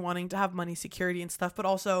money and wanting to have money security and stuff. But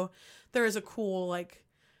also there is a cool like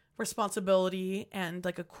responsibility and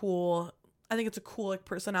like I think it's a cool like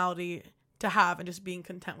personality to have and just being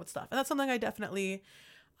content with stuff. And that's something I definitely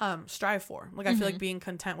strive for. Like I feel like being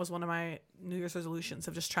content was one of my New Year's resolutions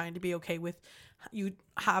of just trying to be okay with you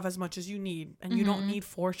have as much as you need and you don't need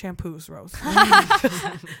 4 shampoos, Rose. You need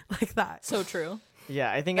just like that. so true.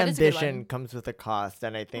 Yeah, I think That is a good ambition one. comes with a cost,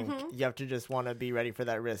 and I think you have to just want to be ready for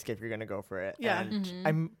that risk if you're going to go for it. Yeah. And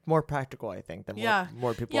I'm more practical, I think, than Yeah.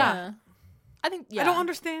 more people. Yeah. I think I don't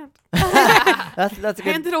understand. That's a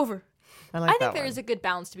good. Hand it over. I like I that think there one. is a good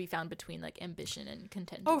balance to be found between like ambition and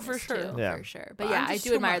contentedness. Oh, for sure. Too, Yeah. for sure. But I'm yeah, I just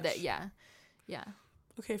do too admire much. that. Yeah, yeah.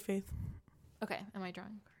 Okay, Faith. Okay, am I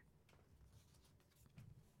drawing?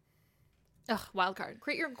 Ugh, wild card.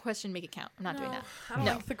 Create your question, make it count. I'm not doing that. I don't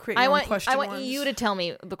No. like the create I your own want question you ones. to tell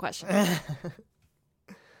me the question.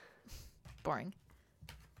 Boring.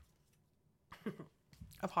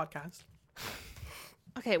 a podcast.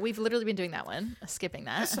 Okay, we've literally been doing that one. Skipping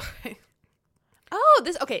that. Sorry. Oh,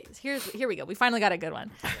 this okay. Here we go. We finally got a good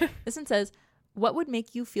one. This one says, "What would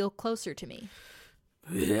make you feel closer to me?"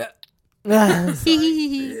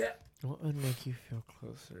 What would make you feel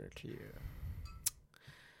closer to you?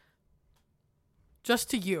 Just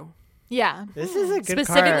to you. Yeah. This is a good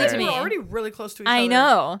Specifically card. to me. We're already really close to each other. I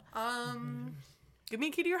know. Give me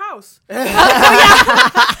a key to your house.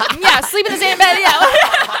 Yeah, sleep in the same bed. Yeah.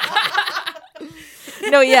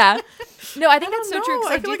 No, yeah. No, I think that's so true.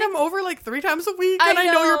 'Cause I feel like I'm over like 3 times a week, and I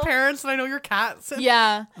know your parents, and I know your cats. And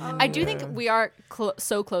Yeah, I do think we are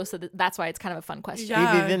so close that that's why it's kind of a fun question.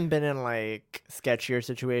 Yeah. We've even been in like sketchier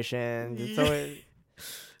situations. It's always,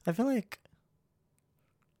 I feel like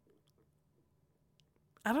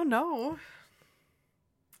I don't know.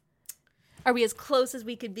 Are we as close as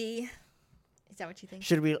we could be? Is that what you think?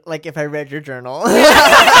 should we like if I read your journal?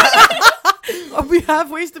 We have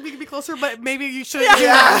ways that we can be closer, but maybe you shouldn't. Wait.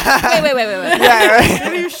 Yeah, right.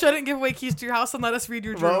 Maybe you shouldn't give away keys to your house and let us read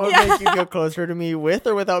your What journal. would make you feel closer to me with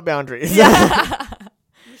or without boundaries? Yeah.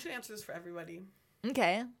 You should answer this for everybody.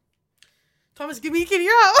 Okay. Thomas, give me a key to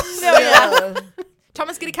your house. No, yeah.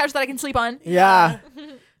 Thomas, get a couch that I can sleep on. Yeah.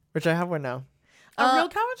 Which I have one now. A real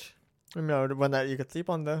couch? No, the one that you could sleep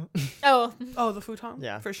on though. Oh, Oh, the futon.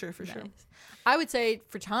 Yeah. for sure. nice. I would say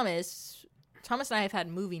for Thomas and I have had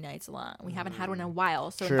movie nights a lot. We haven't had one in a while,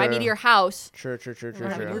 so invite me to True. your house. True. We'll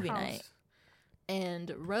have a movie night. And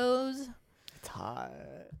Rose, It's hot.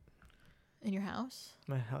 in your house.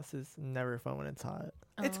 My house is never fun when it's hot.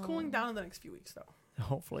 It's cooling down in the next few weeks, though.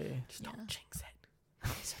 Hopefully. Just don't jinx it.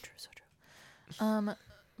 So true.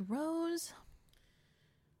 Rose.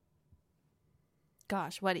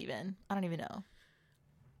 Gosh, what even? I don't even know.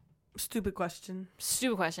 Stupid question.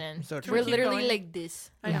 Stupid question. So true. We're Keep literally going. like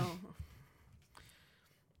this. I know.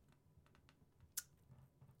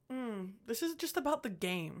 This is just about the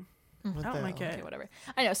game. What I don't the like hell? it. Okay, whatever.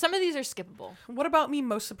 I know some of these are skippable. What about me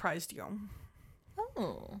most surprised you?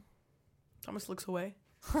 Oh. Thomas looks away.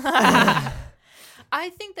 I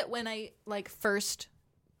think that when I like first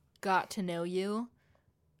got to know you,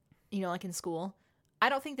 like in school, I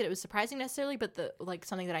don't think that it was surprising necessarily, but the like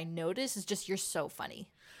something that I noticed is just you're so funny.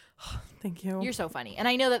 Thank you. You're so funny. And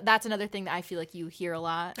I know that that's another thing that I feel like you hear a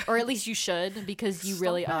lot, or at least you should, because you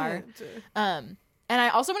really are. And I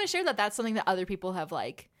also want to share that that's something that other people have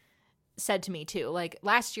like said to me too. Like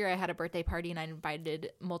last year I had a birthday party and I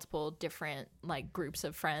invited multiple different like groups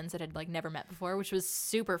of friends that had like never met before, which was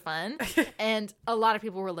super fun. And a lot of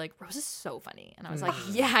people were like, Rose is so funny. And I was like,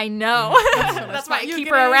 yeah, I know. That's why I keep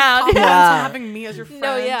her around. Yeah. Having me as your friend.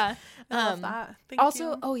 No, yeah. I love that. Thank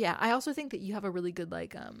Also, you. oh yeah, I also think that you have a really good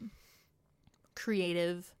like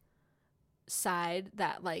creative side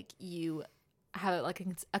that like you have like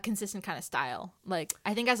a consistent kind of style. Like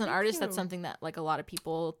I think as an artist, that's something that like a lot of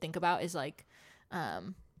people think about is like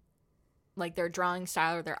their drawing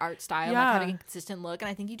style or their art style, like having a consistent look. And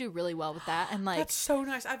I think you do really well with that. And like That's so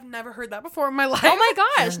nice. I've never heard that before in my life. oh my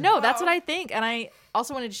gosh, no, that's what I think. And I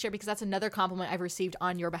also wanted to share because that's another compliment I've received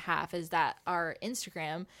on your behalf is that our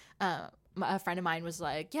Instagram, a friend of mine was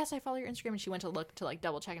like, yes, I follow your Instagram, and she went to look to like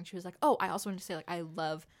double check, and she was like, oh, I also wanted to say like I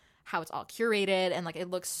love how it's all curated and like it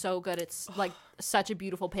looks so good. It's like such a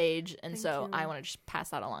beautiful page, and so I want to just pass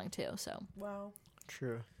that along too. So Wow.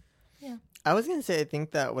 True. Yeah. I was gonna say I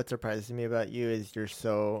think that what surprises me about you is you're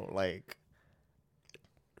so like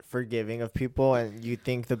forgiving of people and you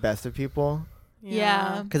think the best of people.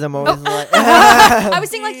 Yeah. Because I'm always like I was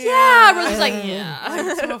saying like, yeah. Rose was like,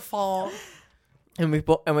 yeah. To a fault. and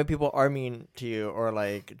when people are mean to you or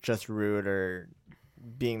like just rude or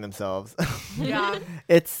being themselves, Yeah.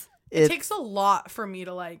 it takes a lot for me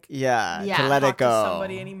to like Yeah. to let talk it go. to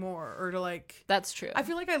somebody anymore or to like That's true. I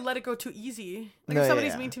feel like I let it go too easy. Like No, if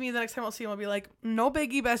somebody's yeah. mean to me, the next time I'll see them, I'll be like, "No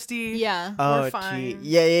biggie, bestie." Yeah. Oh, We're fine.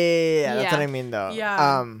 yeah. That's Yeah. what I mean, though.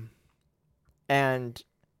 Yeah. And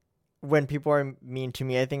when people are mean to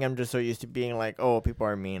me, I think I'm just so used to being like, oh, people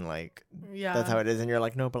are mean, like Yeah. that's how it is. And you're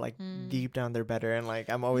like, no, but like deep down they're better, and like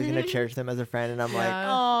I'm always gonna cherish them as a friend. And I'm like, Yeah.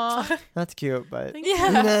 Aw. that's cute, but Thank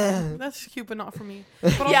Yeah. you. That's cute, but not for me.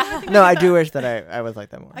 But also, Yeah. I think no, I I get do that. wish that I was like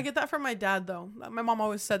that more. I get that from my dad though. My mom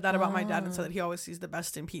always said that about my dad and said that he always sees the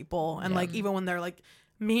best in people, and like even when they're like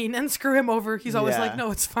mean and screw him over, he's always Yeah. like, "No,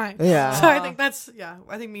 it's fine." Yeah. So I think I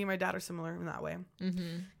think me and my dad are similar in that way.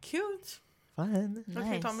 Mm-hmm. Cute. Fun. Okay,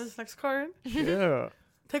 Nice. Thomas, next card. Cute.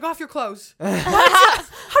 Take off your clothes. How did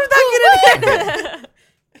that get in here?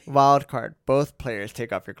 Wild card. Both players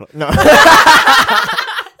take off your clothes. No.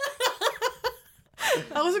 That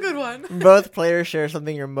was a good one. Both players share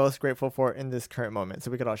something you're most grateful for in this current moment.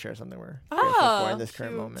 So we could all share something we're grateful for in this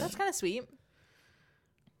current cute. moment. That's kind of sweet.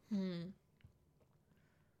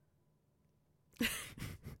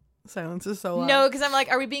 Silence is so loud. No, because I'm like,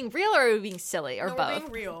 are we being real or are we being silly or No, both? we're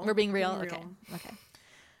being real. We're being real? Being real. Okay.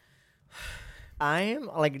 I'm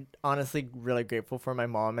like honestly really grateful for my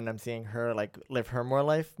mom, and I'm seeing her like live her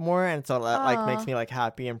life more, and so that like makes me like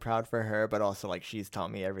happy and proud for her. But also like she's taught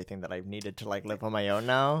me everything that I've needed to like live on my own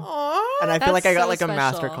now. Aww. And I feel like That's I got so like a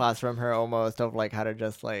master special. class from her almost of like how to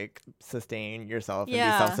just like sustain yourself and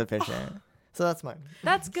Yeah. be self-sufficient. So that's mine.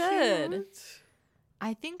 That's good. Cute.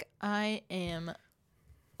 I think I am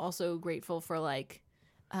also grateful for like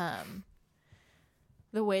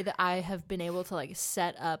the way that I have been able to like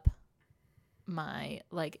set up my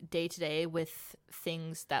like day to day with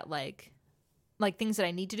things that like things that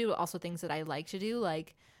I need to do, but also things that I like to do.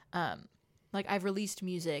 Like I've released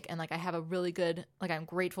music and like I have a really good, like I'm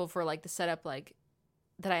grateful for like the setup like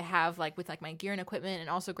that I have like with like my gear and equipment, and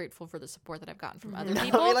also grateful for the support that I've gotten from other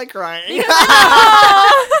people. I'll be like crying.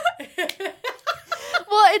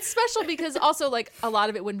 Well, it's special because also like a lot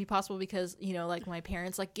of it wouldn't be possible because, you know, like my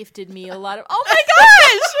parents like gifted me a lot of, oh my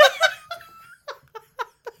gosh.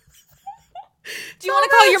 Do you want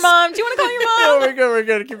to call your mom? Do you want to call your No, mom? we're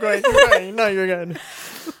good. Keep going. No, you're good.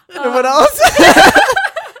 And what else?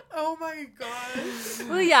 Oh my god.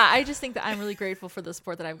 Well, yeah, I just think that I'm really grateful for the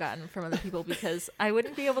support that I've gotten from other people because I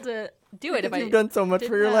wouldn't be able to do it if I You've done so much for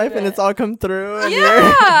didn't your have life, and it. it's all come through. And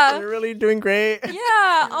Yeah. you're really doing great.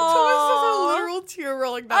 Yeah. Thomas Oh, is a literal tear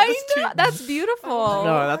rolling down I his know. cheek. That's beautiful.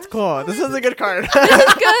 No, that's cool. This is a good card.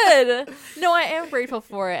 It's good. No, I am grateful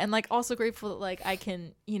for it, and like also grateful that like I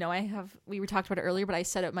can, you know, we were talked about it earlier, but I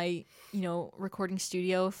set up my, you know, recording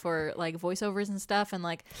studio for like voiceovers and stuff, and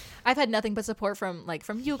like I've had nothing but support from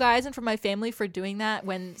you guys and from my family for doing that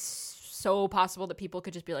when so possible that people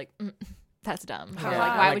could just be like, that's dumb. Or, like,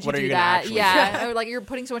 why Like, would you what are do you gonna that? actually Yeah, or like you're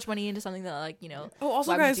putting so much money into something that like, you know. Oh,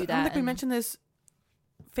 also, why would you guys, do I don't that? think we And- mentioned this.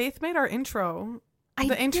 Faith made our intro. I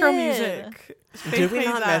The intro did. music. Faith Did we made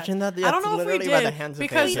not that. mention that? I don't know if we literally by the did hands of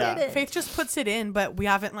because Faith, yeah. We did. Faith just puts it in, but we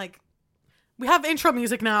haven't we have intro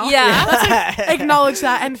music now. Yeah. Let's acknowledge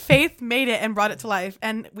that. And Faith made it and brought it to life,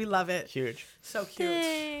 and we love it. Huge. So cute.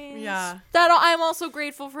 Thanks. Yeah. I'm also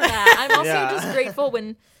grateful for that. I'm also Yeah. just grateful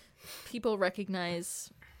when people recognize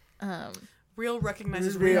Real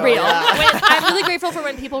recognizes Real. real. real. Yeah. I'm really grateful for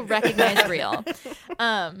when people recognize real.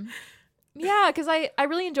 Yeah, because I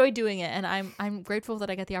really enjoy doing it, and I'm grateful that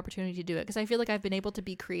I get the opportunity to do it because I feel like I've been able to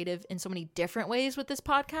be creative in so many different ways with this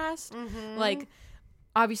podcast. Like,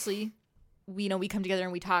 obviously, we come together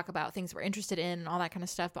and we talk about things we're interested in and all that kind of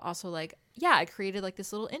stuff, but also like, yeah, I created like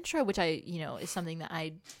this little intro, which I, you know, is something that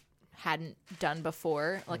I hadn't done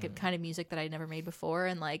before, like a kind of music that I'd never made before,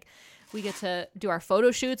 and like we get to do our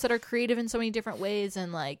photo shoots that are creative in so many different ways,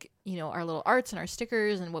 and like, you know, our little arts and our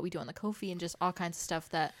stickers and what we do on the Ko-fi and just all kinds of stuff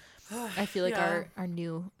that I feel like Yeah. are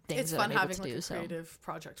new things It's that fun I'm able having to like do. a So creative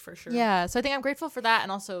project for sure. yeah, so I think I'm grateful for that,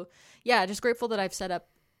 and also, yeah, just grateful that I've set up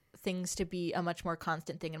things to be a much more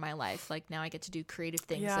constant thing in my life. Like now I get to do creative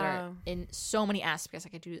things that Yeah. are in so many aspects. I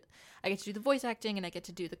get to do the voice acting, and I get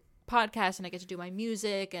to do the podcast, and I get to do my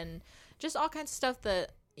music, and just all kinds of stuff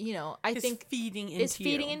that, you know, I It's think feeding into is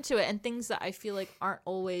feeding you. into it, and things that I feel like aren't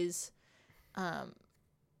always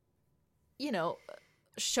you know,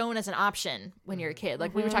 shown as an option when you're a kid.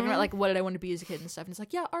 Like we were talking about like what did I want to be as a kid and stuff, and it's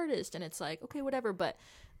like, yeah, artist, and it's like, okay, whatever, but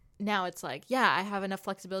now it's like, yeah, I have enough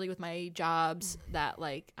flexibility with my jobs that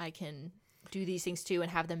like I can do these things too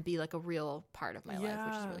and have them be like a real part of my life, which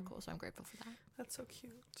is Yeah. really cool. So I'm grateful for that. That's so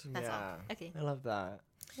cute. That's all. Yeah. Okay. I love that.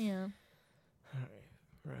 Yeah.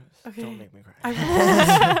 Rose, Okay. don't make me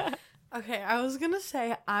cry. Okay, I was gonna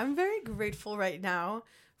say I'm very grateful right now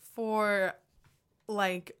for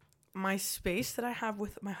like my space that I have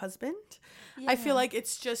with my husband. I feel like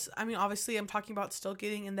it's just, I mean, obviously I'm talking about still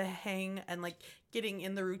getting in the hang and like getting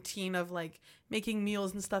in the routine of like making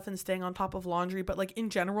meals and stuff and staying on top of laundry, but like in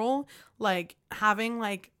general, like having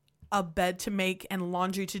like a bed to make and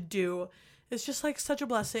laundry to do is just like such a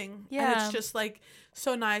blessing. And Yeah. it's just like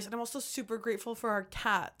so nice. And I'm also super grateful for our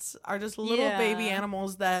cats, our just little baby Yeah.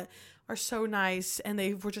 animals that are so nice, and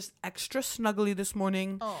they were just extra snuggly this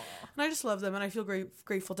morning. Oh. And I just love them, and I feel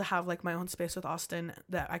grateful to have like my own space with Austin,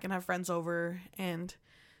 that I can have friends over and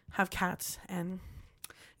have cats, and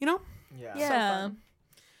you know. Yeah. Yeah. fun.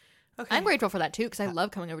 Okay. I'm grateful for that too because I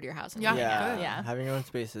love coming over to your house. And Yeah. hanging out. good. Yeah. Having your own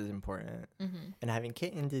space is important, and having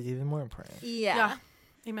kittens is even more important. Yeah. Yeah.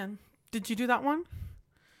 Amen. Did you do that one,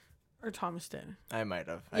 or Thomas did? I might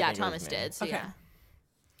have. I Yeah, think it was Thomas me. did. So Okay.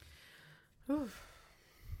 yeah. Oof.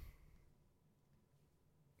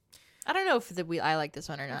 I don't know if I like this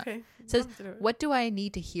one or not. Okay. It says, Don't do it. what do I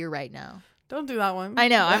need to hear right now? Don't do that one. I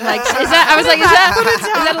know. I'm like, is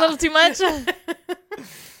that a little too much?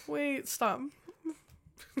 Wait. Stop.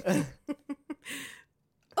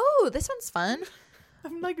 Oh, Ooh, this one's fun.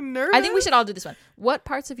 I'm like nervous. I think we should all do this one. What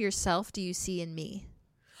parts of yourself do you see in me?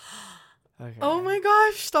 Okay. Oh my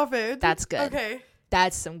gosh, stop it. That's good. Okay.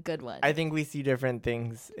 That's some good one. I think we see different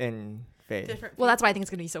things in Faith. Different. Well, that's why I think it's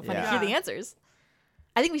going to be so fun to Yeah. hear the answers.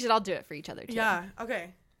 I think we should all do it for each other, too. Yeah.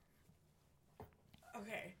 Okay.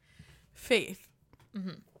 Okay. Faith.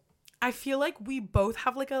 Mm-hmm. I feel like we both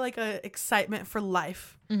have like a excitement for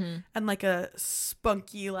life Mm-hmm. and like a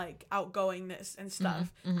spunky like outgoingness and stuff.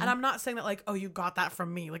 Mm-hmm. And I'm not saying that like, oh, you got that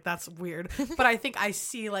from me. Like that's weird. But I think I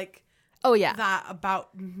see like Oh, yeah. that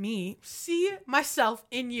about me. See myself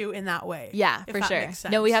in you in that way. Yeah, if for that sure. makes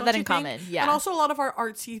sense. No, we have Don't that you in think? common. Yeah. And also a lot of our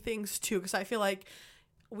artsy things too, because I feel like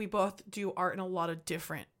we both do art in a lot of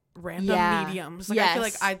different random Yeah. mediums. Like I feel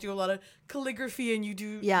like Yes. I do a lot of calligraphy and you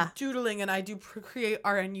do Yeah. doodling and I do create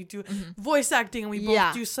art and you do voice acting and we both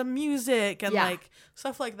Yeah. do some music and Yeah. like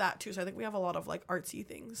stuff like that too. So I think we have a lot of like artsy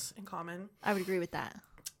things in common. I would agree with that.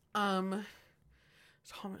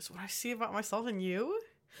 Thomas, what I see about myself and you,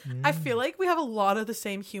 I feel like we have a lot of the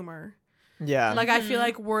same humor. Yeah. Like I feel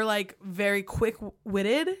like we're like very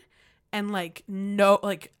quick-witted and like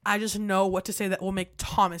I just know what to say that will make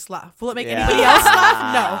Thomas laugh. Will it make Yeah. anybody else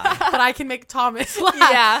laugh? No, but I can make Thomas laugh.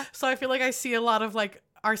 Yeah. So I feel like I see a lot of like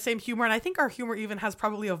our same humor, and I think our humor even has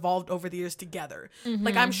probably evolved over the years together.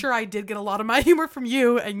 Like I'm sure I did get a lot of my humor from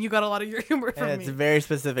you, and you got a lot of your humor from and me. it's a very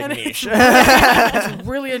specific And niche. it's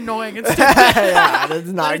really annoying and stupid. Yeah, that's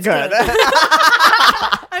not it's good. good.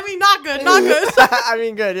 I mean, not good, not good. I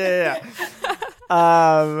mean, good. Yeah.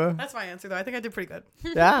 That's my answer, though. I think I did pretty good.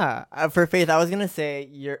 Yeah. For Faith, I was gonna say,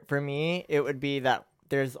 for me, it would be that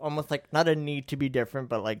there's almost like not a need to be different,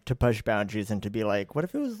 but like to push boundaries and to be like, what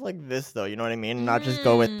if it was like this though? You know what I mean? Not just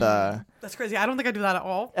go with the. That's crazy. I don't think I do that at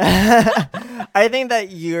all. I think that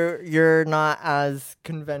you're not as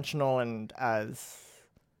conventional and as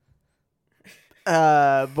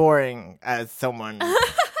boring as someone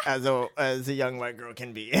as a young white girl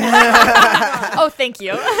can be. Oh, thank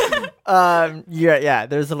you. Yeah.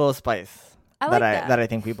 There's a little spice I like that. that I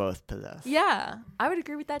think we both possess. Yeah, I would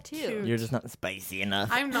agree with that, too. Cute. You're just not spicy enough.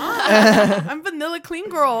 I'm not. I'm vanilla clean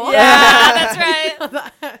girl. Yeah, that's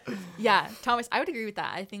right. Yeah, Thomas, I would agree with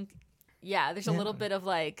that. I think, there's a little bit of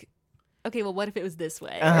like, okay, well, what if it was this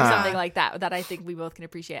way? Or something like that I think we both can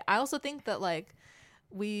appreciate. I also think that like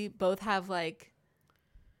we both have like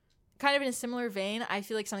kind of in a similar vein. I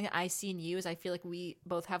feel like something that I see in you is I feel like we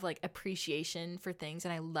both have like appreciation for things,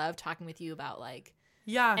 and I love talking with you about like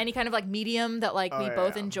Yeah. any kind of like medium that like we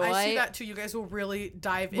both enjoy. I see that too. You guys will really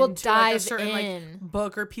dive We'll into like, a dive certain in. like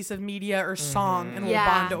book or piece of media or song and Yeah.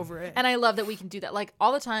 we'll bond over it. And I love that we can do that. Like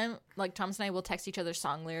all the time, like Thomas and I will text each other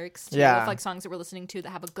song lyrics too, Yeah. of like songs that we're listening to that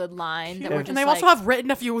have a good line that we're just and they've like, also have written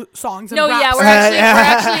a few songs. And no, yeah, raps. we're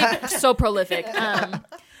actually so prolific.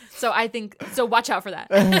 So I think watch out for that.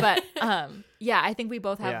 But yeah, I think we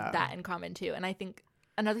both have Yeah. that in common too. And I think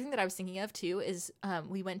another thing that I was thinking of too is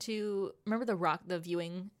we went to remember the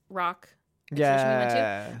viewing rock exhibition we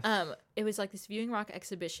went to? It was like this viewing rock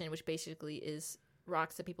exhibition, which basically is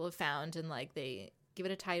rocks that people have found and like they give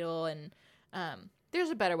it a title and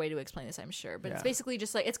there's a better way to explain this, I'm sure. But it's basically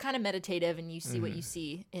just like it's kind of meditative and you see what you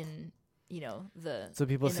see in the So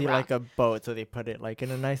people in the see rock. like a boat, so they put it like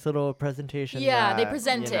in a nice little presentation. Yeah, they that,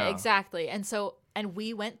 present you it know. exactly. And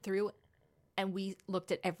we went through and we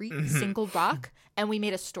looked at every single rock and we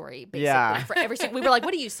made a story basically Yeah. for every single. We were like,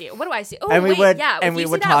 "What do you see? What do I see? Oh, And wait, we would yeah." and if we you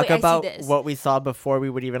see would that, talk wait, I see about this. what we saw before we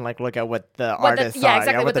would even like look at what the What artist the, saw. yeah,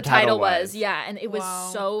 exactly what what the title was. was. Yeah, and it was Wow.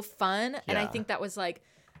 so fun. And I Yeah. think that was like,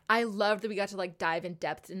 I loved that we got to like dive in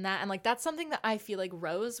depth in that, and like that's something that I feel like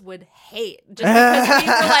Rose would hate, just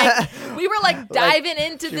because we were like diving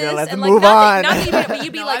into she'd be this like, "Let's and like move on." nothing even, but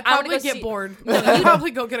you'd be No, like, I'd I want to probably go get see. bored. I'd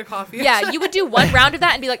probably go get a coffee. Yeah, you would do one round of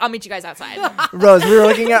that and be like, I'll meet you guys outside. Rose, we were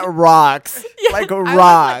looking at rocks, like I like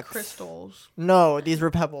rocks. crystals. No, these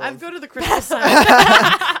were pebbles. I'd go to the crystal center.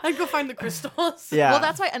 I'd go find the crystals. yeah. Well,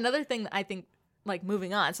 that's why another thing that I think, like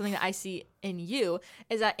moving on, something that I see in you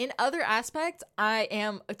is that in other aspects, I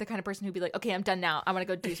am the kind of person who'd be like, okay, I'm done now. I want to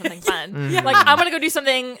go do something fun. Like, I want to go do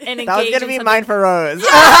something and engage that was gonna in be something. mine for Rose.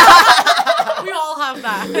 We all have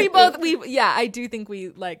that. I do think we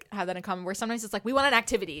like have that in common where sometimes it's like we want an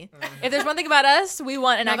activity. If there's one thing about us, we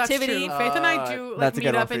want an No, that's activity. true. Faith and I do like That's a meet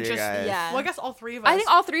good one up for and you just guys. Yeah. Well, I guess all three of us. I think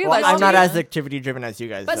all three of Well, us I'm not do. as activity driven as you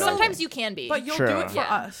guys. But though. sometimes you can be. But you'll True. do it for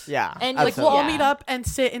Yeah. us. yeah, And, like, We'll all Yeah. meet up and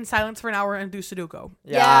sit in silence for an hour and do Sudoku.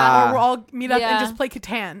 Yeah. Or we'll all meet up Yeah. and just play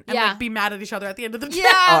Catan and Yeah. like be mad at each other at the end of the day.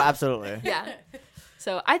 Oh, yeah. absolutely. Yeah.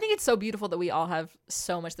 So I think it's so beautiful that we all have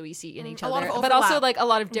so much that we see in each A lot other, of but also overlap. like a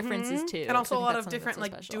lot of differences too. And also I a think lot that's of something different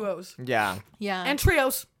that's like so special. duos Yeah. Yeah. and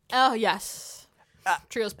trios. Oh yes.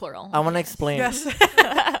 Trios plural. I want to explain. Yes.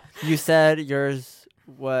 You said yours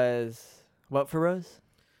was what for Rose?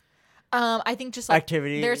 I think just like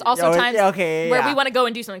Activity. there's also times where we want to go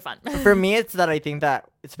and do something fun. For me, it's that I think that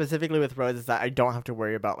specifically with Rose is that I don't have to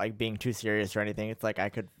worry about like being too serious or anything. It's like I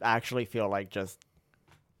could actually feel like just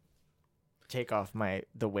take off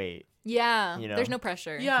the weight. Yeah, You know? there's no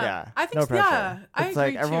pressure. Yeah. I think no pressure. yeah. I It's agree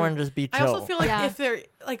like everyone too. just be I chill. also feel like Yeah. if they're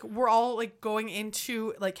like we're all like going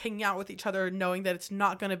into like hanging out with each other, knowing that it's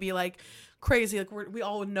not gonna be like crazy. Like we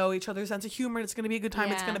all know each other's sense of humor. And it's gonna be a good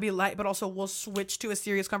time. It's Yeah. gonna be light, but also we'll switch to a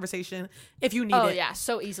serious conversation if you need Oh it. yeah,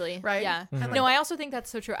 so easily. Right? Yeah. Mhm. No, I also think that's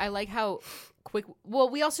so true. I like how quick. Well,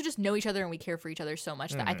 we also just know each other and we care for each other so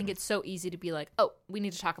much that I think it's so easy to be like, oh, we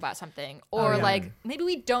need to talk about something, or yeah. like maybe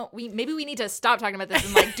we don't. Maybe we need to stop talking about this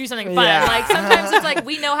and like do something fun. Yeah. Like sometimes it's like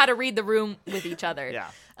we know how to read the room with each other. Yeah.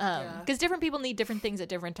 Because different people need different things at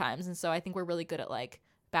different times, and so I think we're really good at like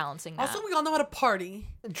balancing that. Also, we all know how to party.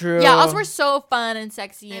 True. Yeah, also we're so fun and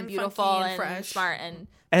sexy and And beautiful funky and and fresh. smart and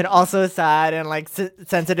and also sad and like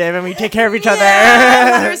sensitive, and we take care of each Yeah,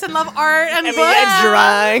 other. lovers and love art and And we books. get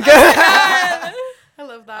drunk. I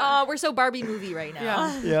love that. oh, we're so Barbie movie right now.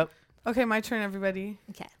 Yeah. Yep. Okay, my turn, everybody.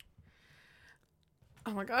 Okay.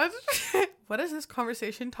 Oh my god. What has this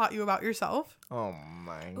conversation taught you about yourself? Oh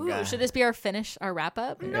my Ooh, god. should this be our our wrap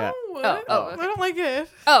up? Yeah. No. Oh, okay. I don't like it.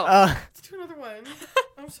 Oh, Let's do another one.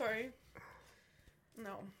 I'm sorry. No,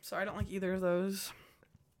 sorry, I don't like either of those.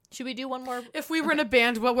 should we do one more? If we were in a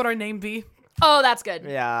band, what would our name be? Oh, that's good.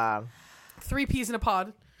 Yeah. 3 peas in a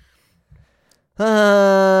pod.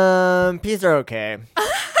 Peas are okay.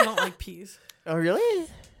 I don't like peas. Oh really?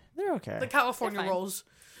 They're okay. The California They're fine. rolls.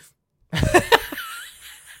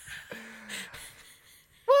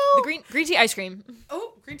 The green tea ice cream.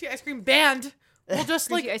 Oh, green tea ice cream band. We'll just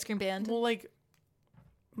Green like tea ice cream band. we'll like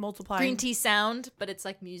multiply. Green tea sound, but it's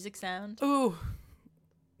like music sound. Ooh.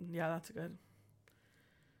 Yeah, that's good.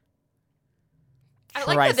 I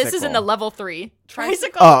like that this is in the Tricycle. level 3.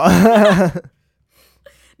 Tricycle. Oh.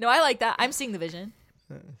 No, I like that. I'm seeing the vision.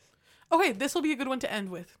 Okay, this will be a good one to end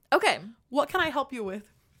with. Okay. What can I help you with?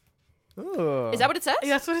 Ooh. Is that what it says? Yeah,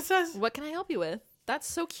 that's what it says. What can I help you with? That's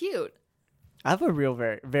so cute. I have a real,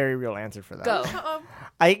 very, very real answer for that. Go.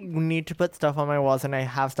 I need to put stuff on my walls, and I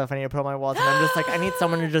have stuff I need to put on my walls, and I'm just like, I need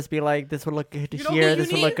someone to just be like, this would look good You know here, who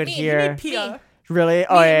this you would look good need? You here. need Pia. Really?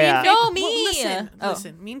 Oh, yeah. No, Well, me. listen, Oh.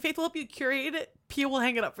 listen. Me and Faith will help you curate it. Pia will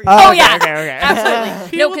hang it up for you. Oh, Oh, okay, yeah. okay, okay. Absolutely.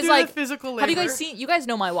 Pia No, will 'cause, do like, the physical labor. Have you guys seen? You guys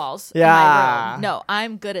know my walls. Yeah. In my room. No,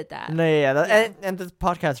 I'm good at that. No, yeah. Yeah. And this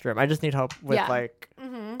podcast room. I just need help with, Yeah. like,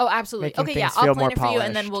 Oh, absolutely. Making Okay, yeah. things I'll feel plan more it for you,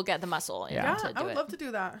 and then polished. we'll get the muscle. Yeah. To I do would it. love to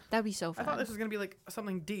do that. That'd be so I fun. thought this was gonna be like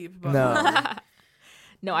something deep, but no.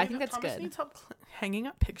 No, I think that's Thomas good. needs help hanging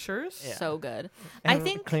up pictures. Yeah. So good. And I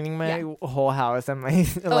think cleaning my yeah. whole house and my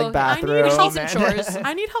Oh, like I need bathroom. We need some and- chores.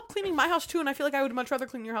 I need help cleaning my house too, and I feel like I would much rather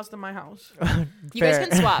clean your house than my house. You guys Fair.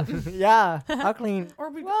 can swap. Yeah, I'll clean. Or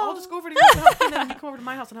I'll Well. just go over to your house and help clean, and then you come over to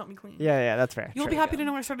my house and help me clean. Yeah, that's fair. You'll Sure, be happy yeah. to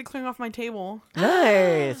know I started clearing off my table.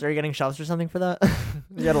 Nice. Are you getting shelves or something for that?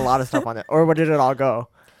 You had a lot of stuff on it. Or where did it all go?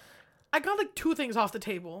 I got like 2 things off the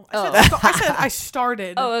table. Oh. I said I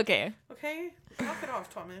started. Oh, okay. Okay? Knock it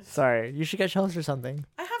off, Thomas. Sorry. You should get shelves or something.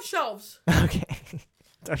 I have shelves. Okay.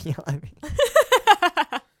 Don't yell at me.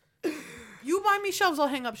 You buy me shelves, I'll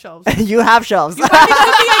hang up shelves. You have shelves. You buy me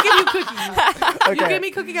cookie, I give you cookie. You Okay. give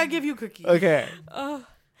me cookie, I give you cookie. Okay.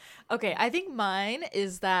 Okay, I think mine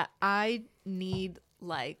is that I need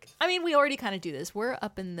we already kind of do this. We're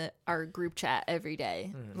up in our group chat every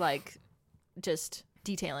day, like just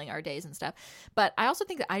detailing our days and stuff. But I also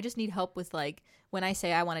think that I just need help with like when I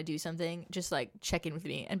say I want to do something, just like check in with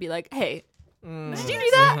me and be like, "Hey, did you do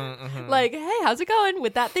that? Like, hey, how's it going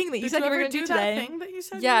with that thing that you Did said you you were ever going to do do that today?" thing that you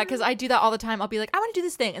said? Yeah, you because I do that all the time. I'll be like, "I want to do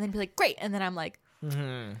this thing," and then be like, "Great," and then I'm like, Great.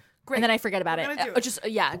 and then I forget about We're it. gonna do it. Just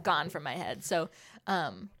gone from my head. So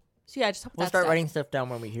yeah, just hope We'll that start stuff. writing stuff down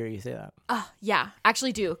when we hear you say that. Yeah,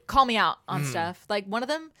 actually do. Call me out on stuff. Like one of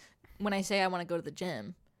them, when I say I want to go to the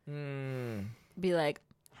gym, be like,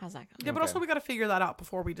 how's that going? Yeah, but also we got to figure that out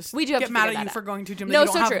before we just We do have get to mad figure at you that for out. going to gym that No, you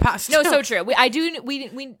don't so have true. past. No, so true.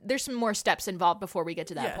 We there's some more steps involved before we get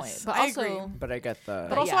to that Yes, point. But I also, agree. But I get the.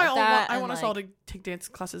 But also, yeah, that I and, want us like- all to take dance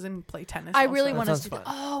classes and play tennis. I also. really want us sounds to. Do, fun.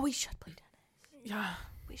 oh, we should play tennis. Yeah.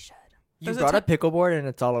 We should. you There's a brought a pickleboard and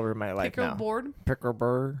it's all over my life now. Pickleboard.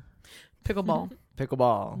 Pickleboard. Pickleball.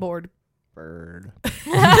 Pickleball. Board. Bird.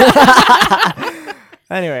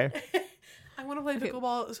 Anyway. I want to play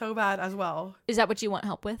pickleball so bad as well. Is that what you want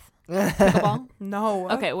help with? Pickleball. No.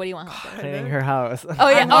 Okay. What do you want help with? Cleaning her house. Oh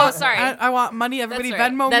yeah. I want, sorry. I want money. Everybody That's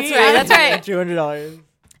right. Venmo That's me. right. That's right. $200.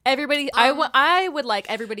 Everybody, I would like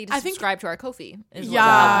everybody to subscribe to our Ko-fi. Is what Yeah.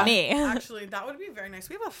 would help me. Actually, that would be very nice.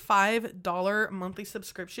 We have a $5 monthly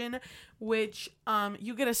subscription, which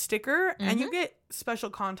you get a sticker and you get special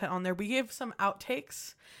content on there. We give some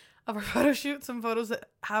outtakes of our photo shoot, some photos that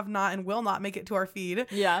have not and will not make it to our feed.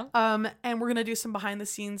 Yeah. And we're gonna do some behind the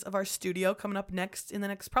scenes of our studio coming up next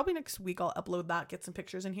probably next week. I'll upload that, get some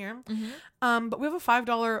pictures in here. But we have a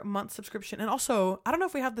 $5 month subscription, and also I don't know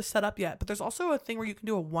if we have this set up yet, but there's also a thing where you can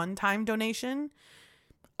do a one-time donation.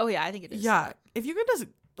 Oh yeah, I think it is. Yeah, if you could just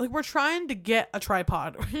we're trying to get a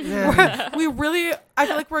tripod. I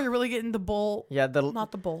feel like we're really getting the bowl. Yeah, the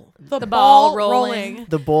ball rolling.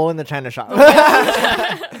 The bowl in the China shop.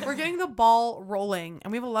 We're getting the ball rolling,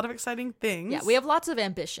 and we have a lot of exciting things. Yeah, we have lots of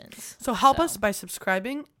ambitions. So help us by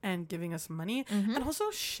subscribing and giving us money, and also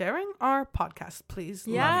sharing our podcast, please.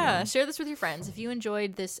 Yeah, share this with your friends. If you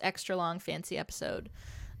enjoyed this extra long fancy episode,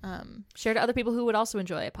 share to other people who would also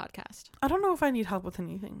enjoy a podcast. I don't know if I need help with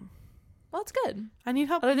anything. Well, it's good. I need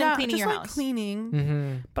help other than cleaning just your like house.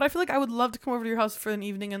 Cleaning. But I feel like I would love to come over to your house for an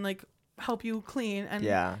evening and like help you clean, and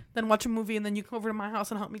then watch a movie, and then you come over to my house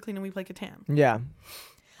and help me clean, and we play Catan. Yeah.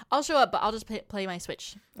 I'll show up, but I'll just play my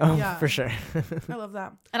Switch. Oh, Yeah. for sure. I love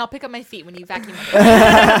that. And I'll pick up my feet when you vacuum.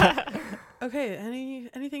 Okay,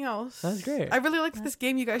 anything else? That's great. I really liked this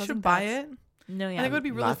game. You guys should buy it. No, yeah. I think it would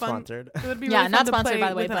be really Not fun. sponsored. It would be Yeah, really not fun to sponsored, play by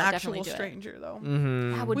the way, with an but actual definitely do it. stranger, though.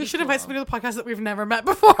 That would We be should cool. invite somebody to the podcast that we've never met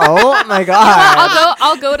before. Oh my god.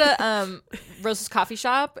 I'll go to Rose's coffee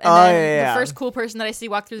shop, and then the first cool person that I see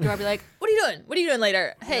walk through the door, I'll be like, "What are you doing? What are you doing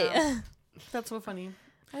later? Hey." Yeah. That's so funny.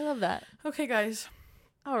 I love that. Okay, guys.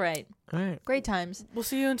 All right. All right. Great times. We'll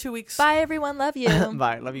see you in 2 weeks. Bye, everyone. Love you.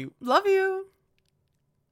 Bye. Love you. Love you.